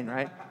in vain,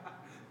 right?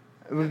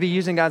 It would be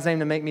using God's name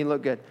to make me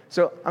look good.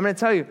 So I'm going to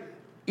tell you,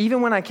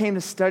 even when I came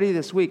to study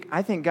this week,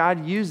 I think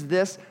God used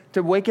this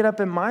to wake it up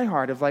in my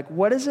heart of like,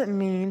 what does it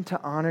mean to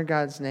honor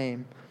God's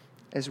name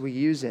as we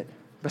use it?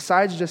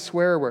 Besides just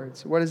swear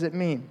words, what does it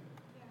mean?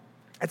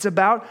 It's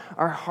about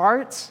our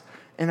hearts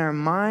and our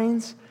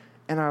minds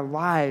and our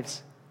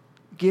lives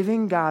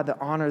giving God the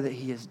honor that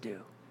He is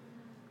due.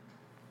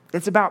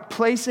 It's about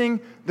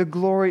placing the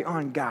glory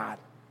on God,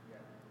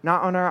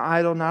 not on our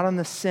idol, not on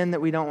the sin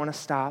that we don't want to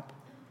stop,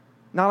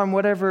 not on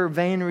whatever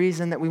vain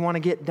reason that we want to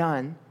get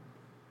done.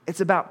 It's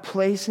about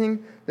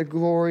placing the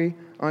glory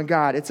on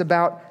God. It's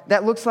about,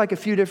 that looks like a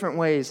few different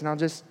ways, and I'll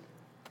just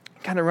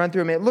kind of run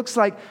through them. It looks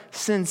like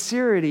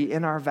sincerity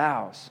in our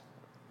vows.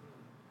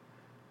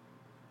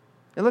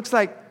 It looks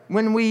like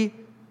when we,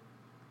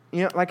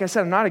 like I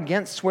said, I'm not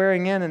against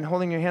swearing in and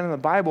holding your hand on the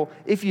Bible.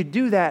 If you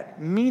do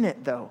that, mean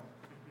it though.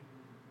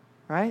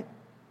 Right?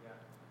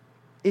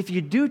 If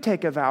you do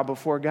take a vow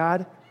before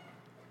God,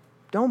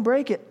 don't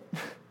break it.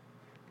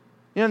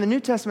 The New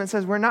Testament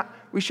says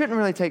we shouldn't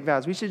really take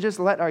vows. We should just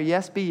let our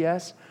yes be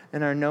yes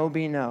and our no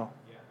be no.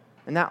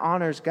 And that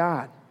honors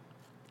God.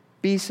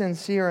 Be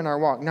sincere in our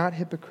walk, not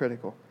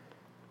hypocritical.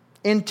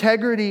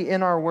 Integrity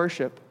in our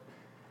worship.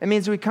 It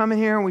means we come in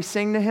here and we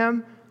sing to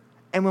Him,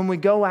 and when we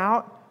go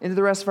out into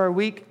the rest of our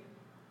week,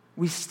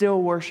 we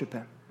still worship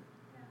Him.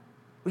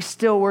 We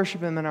still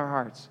worship Him in our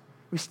hearts.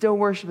 We still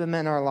worship Him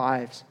in our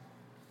lives.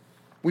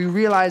 We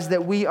realize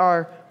that we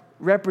are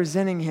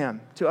representing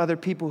Him to other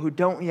people who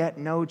don't yet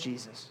know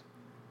Jesus,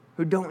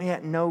 who don't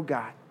yet know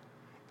God.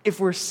 If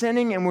we're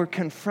sinning and we're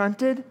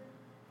confronted,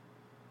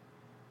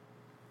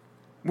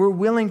 we're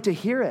willing to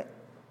hear it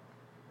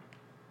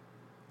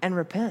and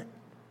repent.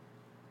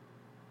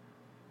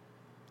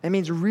 It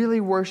means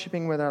really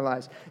worshiping with our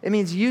lives. It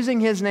means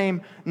using His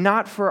name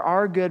not for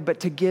our good,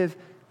 but to give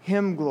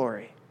Him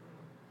glory.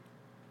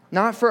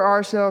 Not for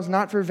ourselves,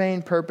 not for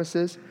vain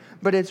purposes,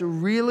 but it's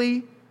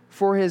really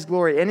for His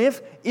glory. And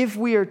if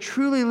we are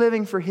truly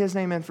living for His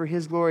name and for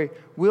His glory,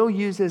 we'll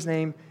use His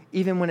name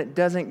even when it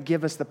doesn't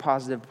give us the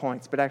positive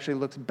points, but actually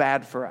looks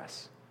bad for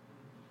us.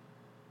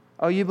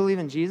 Oh, you believe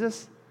in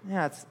Jesus?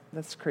 Yeah,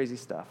 that's crazy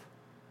stuff,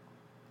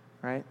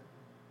 right?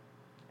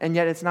 And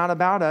yet it's not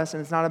about us,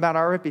 and it's not about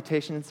our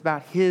reputation. It's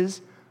about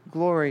His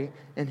glory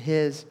and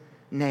His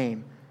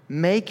name.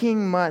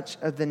 Making much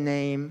of the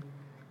name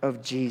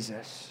of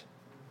Jesus.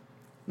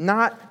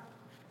 Not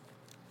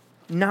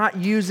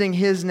using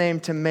His name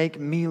to make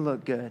me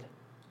look good,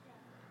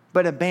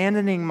 but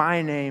abandoning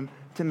my name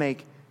to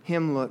make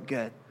Him look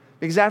good.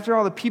 Because after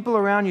all, the people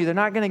around you, they're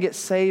not going to get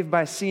saved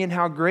by seeing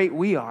how great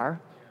we are.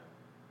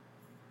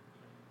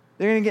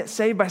 They're going to get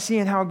saved by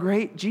seeing how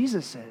great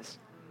Jesus is.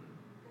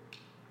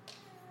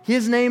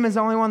 His name is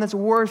the only one that's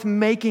worth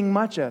making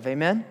much of.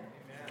 Amen?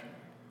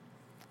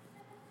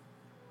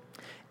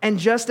 And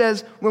just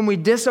as when we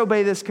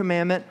disobey this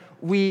commandment,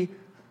 we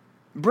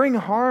bring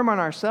harm on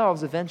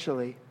ourselves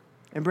eventually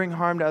and bring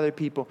harm to other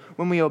people.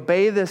 When we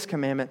obey this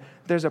commandment,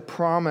 there's a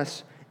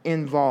promise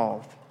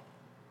involved.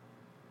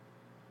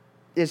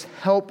 There's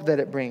help that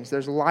it brings.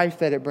 There's life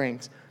that it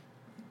brings.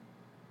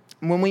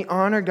 When we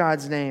honor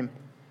God's name,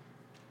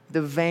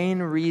 the vain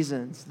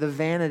reasons, the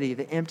vanity,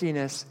 the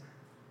emptiness,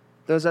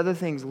 those other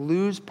things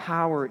lose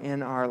power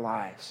in our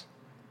lives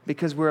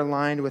because we're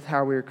aligned with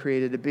how we were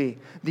created to be.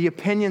 The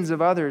opinions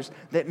of others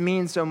that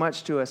mean so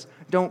much to us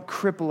don't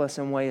cripple us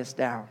and weigh us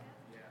down.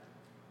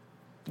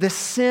 The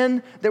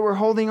sin that we're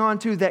holding on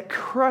to that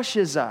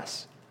crushes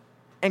us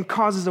and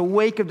causes a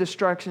wake of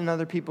destruction in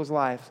other people's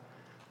lives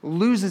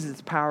loses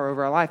its power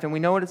over our life. And we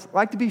know what it's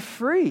like to be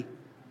free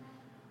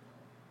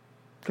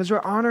because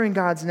we're honoring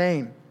God's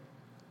name.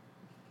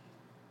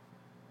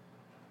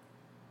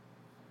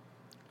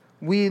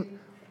 we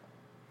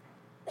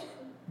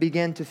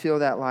begin to feel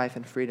that life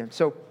and freedom.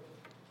 So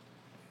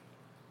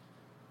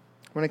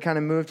I want to kind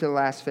of move to the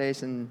last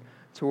phase and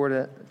toward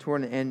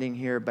an ending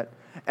here. But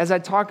as I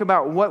talk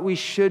about what we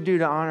should do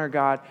to honor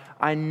God,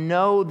 I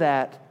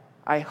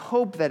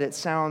hope that it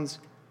sounds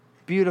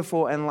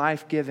beautiful and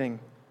life-giving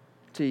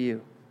to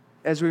you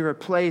as we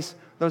replace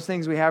those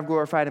things we have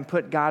glorified and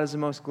put God as the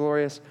most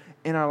glorious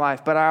in our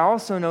life. But I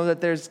also know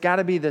that there's got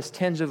to be this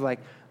tinge of like,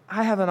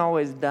 I haven't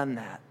always done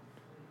that.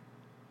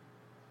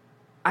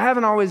 I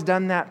haven't always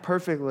done that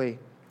perfectly.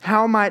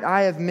 How might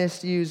I have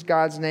misused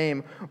God's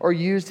name or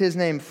used His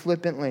name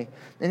flippantly?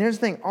 And here's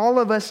the thing. All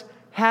of us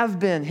have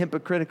been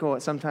hypocritical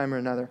at some time or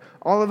another.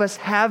 All of us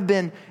have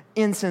been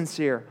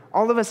insincere.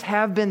 All of us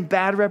have been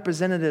bad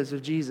representatives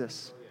of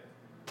Jesus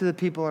to the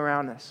people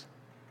around us.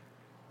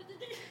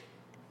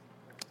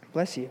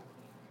 Bless you.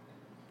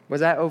 Was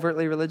that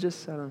overtly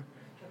religious? I don't know.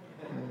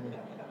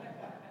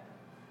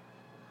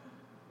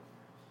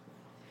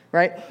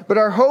 Right? But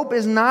our hope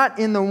is not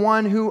in the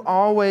one who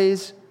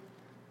always...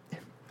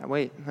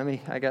 Wait,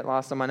 I got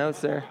lost on my notes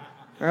there.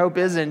 Our hope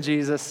is in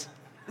Jesus.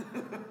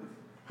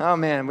 Oh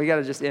man, we got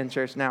to just end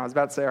church now. I was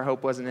about to say our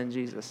hope wasn't in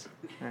Jesus.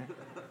 Right?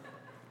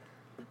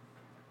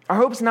 Our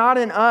hope's not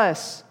in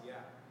us.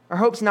 Our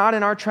hope's not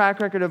in our track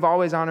record of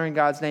always honoring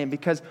God's name,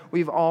 because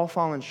we've all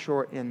fallen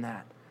short in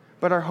that.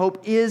 But our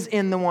hope is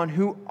in the one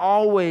who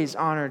always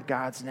honored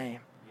God's name.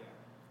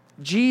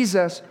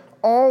 Jesus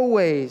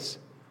always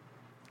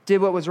did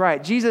what was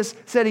right. Jesus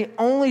said He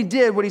only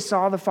did what He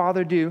saw the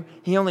Father do.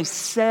 He only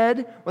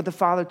said what the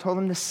Father told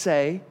Him to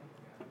say.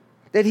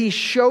 That He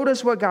showed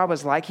us what God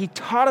was like. He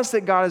taught us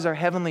that God is our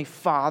Heavenly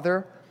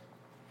Father.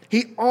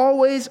 He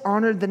always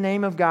honored the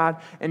name of God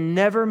and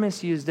never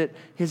misused it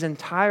His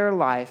entire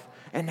life.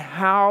 And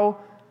how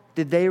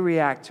did they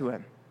react to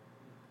Him?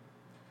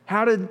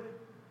 How did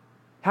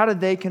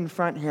they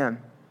confront Him?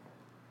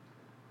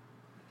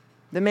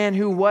 The man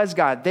who was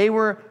God.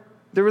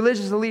 The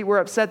religious elite were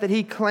upset that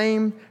He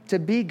claimed to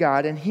be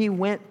God, and He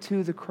went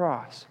to the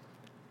cross.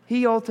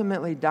 He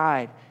ultimately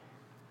died.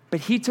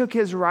 But He took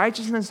His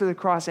righteousness to the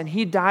cross, and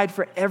He died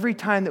for every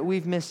time that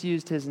we've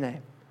misused His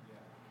name.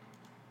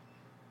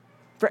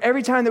 For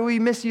every time that we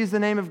misuse the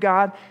name of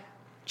God,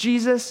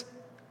 Jesus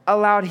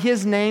allowed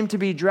His name to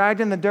be dragged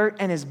in the dirt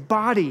and His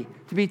body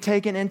to be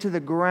taken into the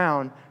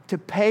ground to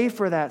pay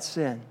for that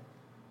sin.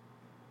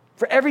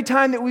 For every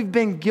time that we've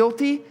been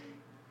guilty,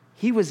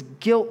 He was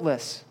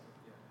guiltless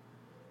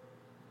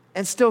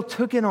and still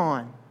took it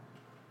on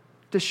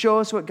to show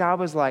us what God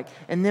was like.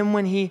 And then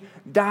when He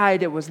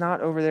died, it was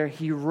not over there.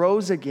 He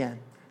rose again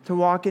to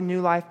walk in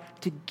new life,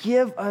 to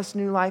give us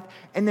new life,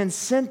 and then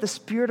sent the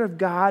Spirit of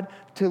God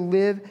to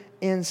live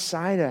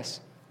inside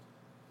us,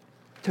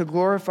 to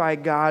glorify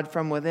God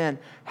from within.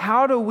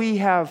 How do we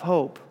have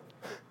hope?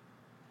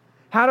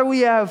 How do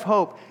we have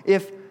hope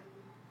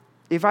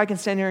if I can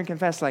stand here and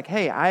confess like,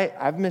 hey,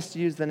 I've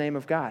misused the name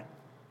of God,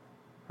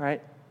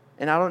 right?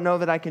 And I don't know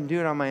that I can do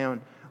it on my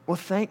own. Well,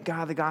 thank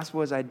God the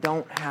gospel is I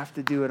don't have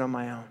to do it on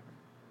my own.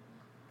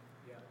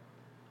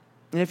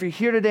 And if you're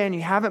here today and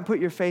you haven't put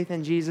your faith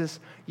in Jesus,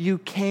 you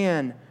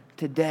can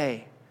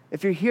today.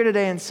 If you're here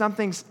today and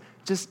something's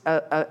just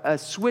a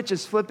switch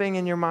is flipping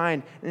in your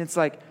mind and it's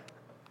like,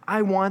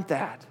 I want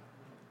that.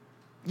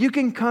 You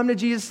can come to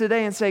Jesus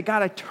today and say,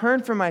 God, I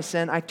turn from my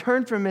sin. I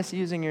turn from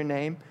misusing your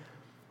name.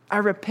 I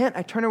repent.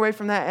 I turn away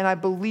from that. And I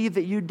believe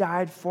that you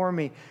died for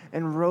me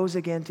and rose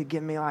again to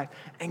give me life.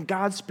 And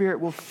God's Spirit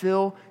will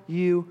fill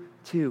you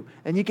too.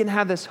 And you can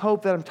have this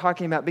hope that I'm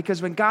talking about,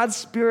 because when God's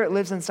Spirit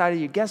lives inside of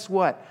you, guess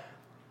what?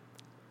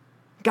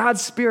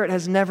 God's Spirit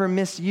has never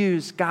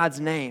misused God's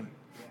name.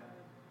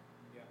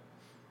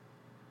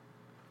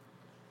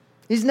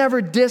 He's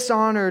never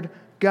dishonored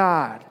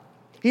God.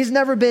 He's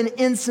never been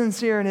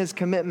insincere in His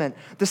commitment.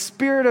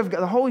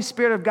 The Holy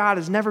Spirit of God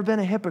has never been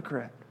a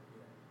hypocrite.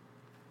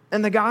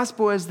 And the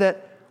gospel is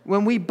that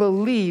when we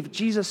believe,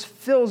 Jesus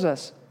fills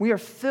us. We are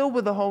filled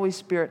with the Holy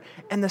Spirit,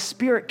 and the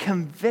Spirit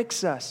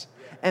convicts us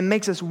and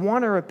makes us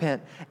want to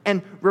repent.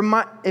 And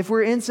if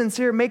we're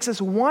insincere, it makes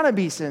us want to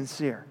be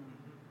sincere.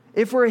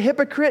 If we're a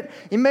hypocrite,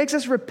 it makes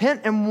us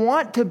repent and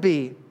want to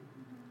be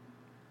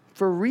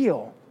for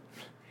real.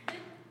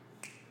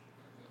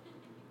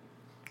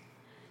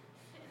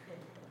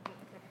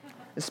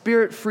 The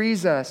Spirit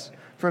frees us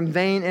from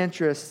vain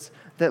interests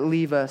that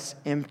leave us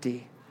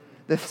empty.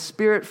 The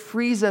Spirit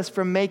frees us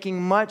from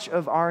making much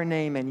of our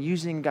name and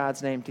using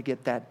God's name to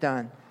get that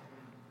done.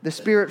 The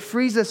Spirit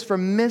frees us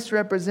from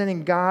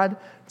misrepresenting God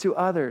to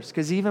others,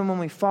 because even when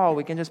we fall,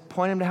 we can just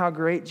point them to how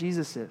great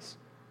Jesus is.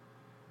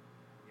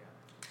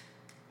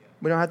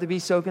 We don't have to be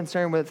so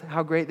concerned with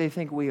how great they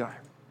think we are.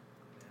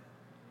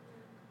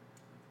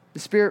 The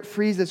Spirit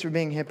frees us from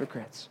being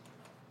hypocrites.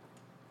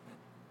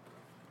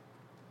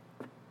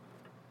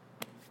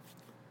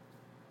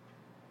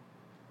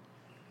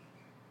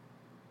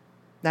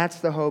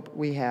 That's the hope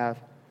we have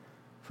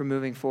for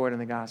moving forward in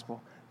the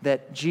gospel.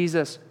 That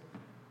Jesus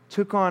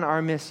took on our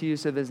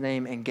misuse of His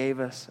name and gave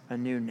us a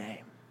new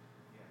name.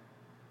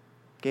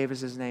 Gave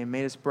us His name,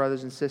 made us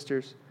brothers and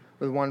sisters,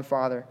 with one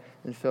Father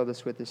and filled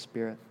us with His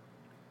Spirit.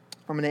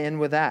 I'm going to end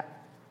with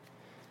that.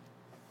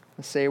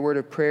 Let's say a word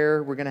of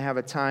prayer. We're going to have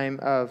a time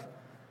of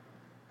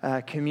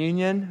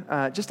communion,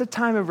 just a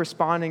time of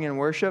responding in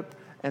worship.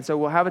 And so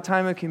we'll have a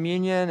time of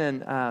communion,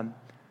 and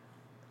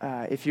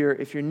if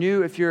you're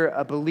new, if you're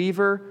a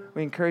believer,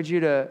 we encourage you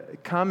to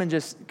come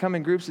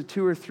in groups of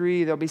 2 or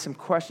 3. There'll be some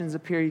questions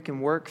up here you can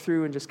work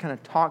through and just kind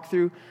of talk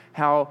through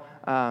how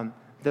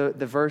the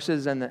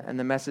verses and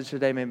the message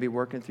today may be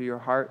working through your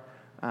heart.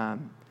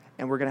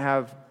 And we're going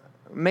to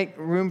make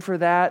room for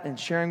that and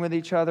sharing with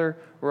each other.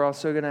 We're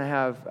also going to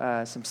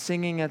have some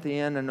singing at the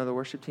end. I know the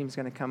worship team's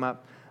going to come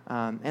up.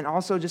 And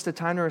also just a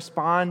time to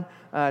respond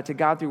to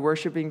God through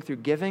worshiping, through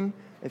giving.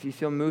 If you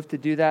feel moved to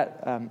do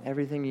that,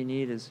 everything you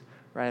need is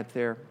right up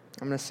there.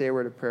 I'm going to say a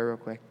word of prayer real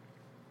quick.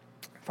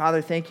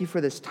 Father, thank you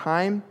for this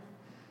time.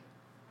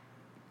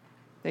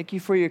 Thank you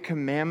for your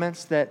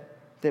commandments that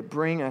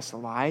bring us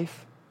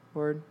life,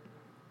 Lord.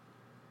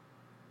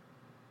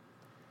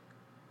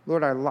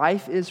 Lord, our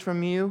life is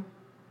from you.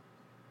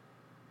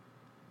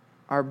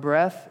 Our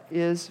breath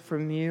is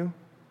from you.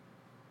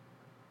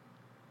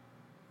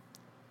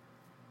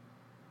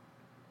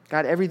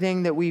 God,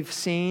 everything that we've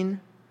seen,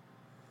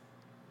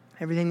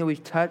 everything that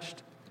we've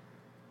touched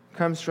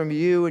comes from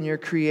you and your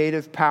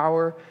creative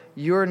power.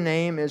 Your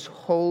name is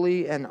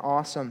holy and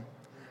awesome.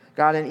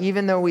 God, and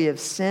even though we have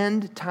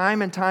sinned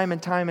time and time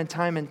and time and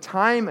time and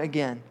time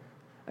again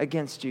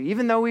against you,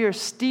 even though we are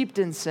steeped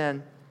in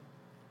sin,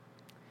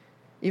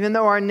 even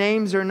though our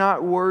names are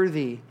not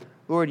worthy,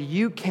 Lord,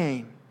 you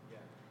came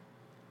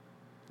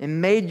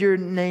and made your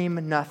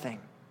name nothing.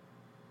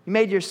 You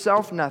made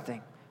yourself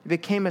nothing. You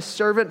became a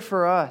servant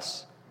for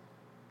us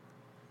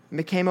and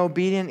became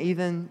obedient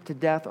even to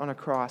death on a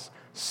cross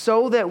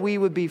so that we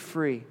would be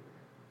free,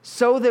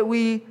 so that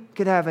we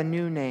could have a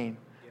new name,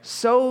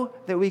 so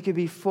that we could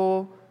be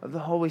full of the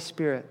Holy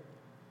Spirit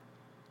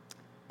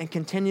and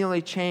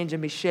continually change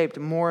and be shaped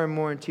more and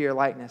more into your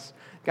likeness.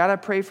 God, I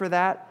pray for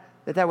that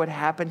would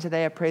happen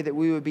today. I pray that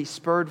we would be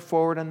spurred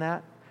forward on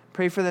that.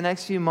 Pray for the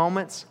next few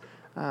moments,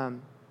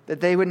 that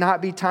they would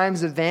not be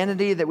times of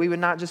vanity, that we would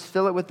not just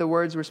fill it with the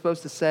words we're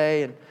supposed to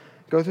say and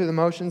go through the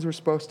motions we're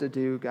supposed to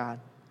do, God.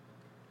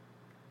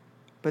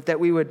 But that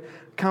we would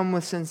come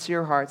with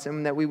sincere hearts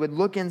and that we would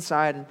look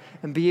inside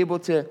and be able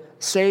to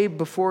say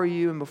before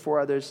you and before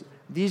others,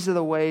 these are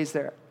the ways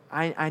that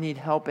I need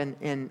help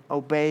in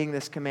obeying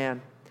this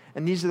command.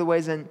 And these are the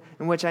ways in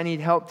which I need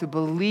help to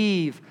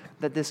believe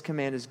that this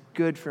command is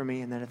good for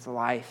me and that it's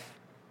life.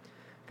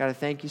 God, I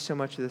thank you so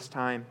much for this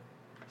time.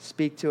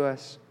 Speak to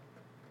us.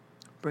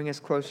 Bring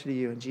us closer to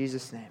you. In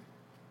Jesus' name,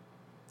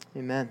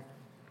 amen.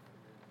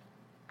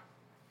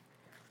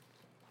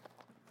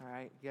 All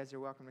right, you guys are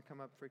welcome to come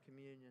up for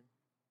communion.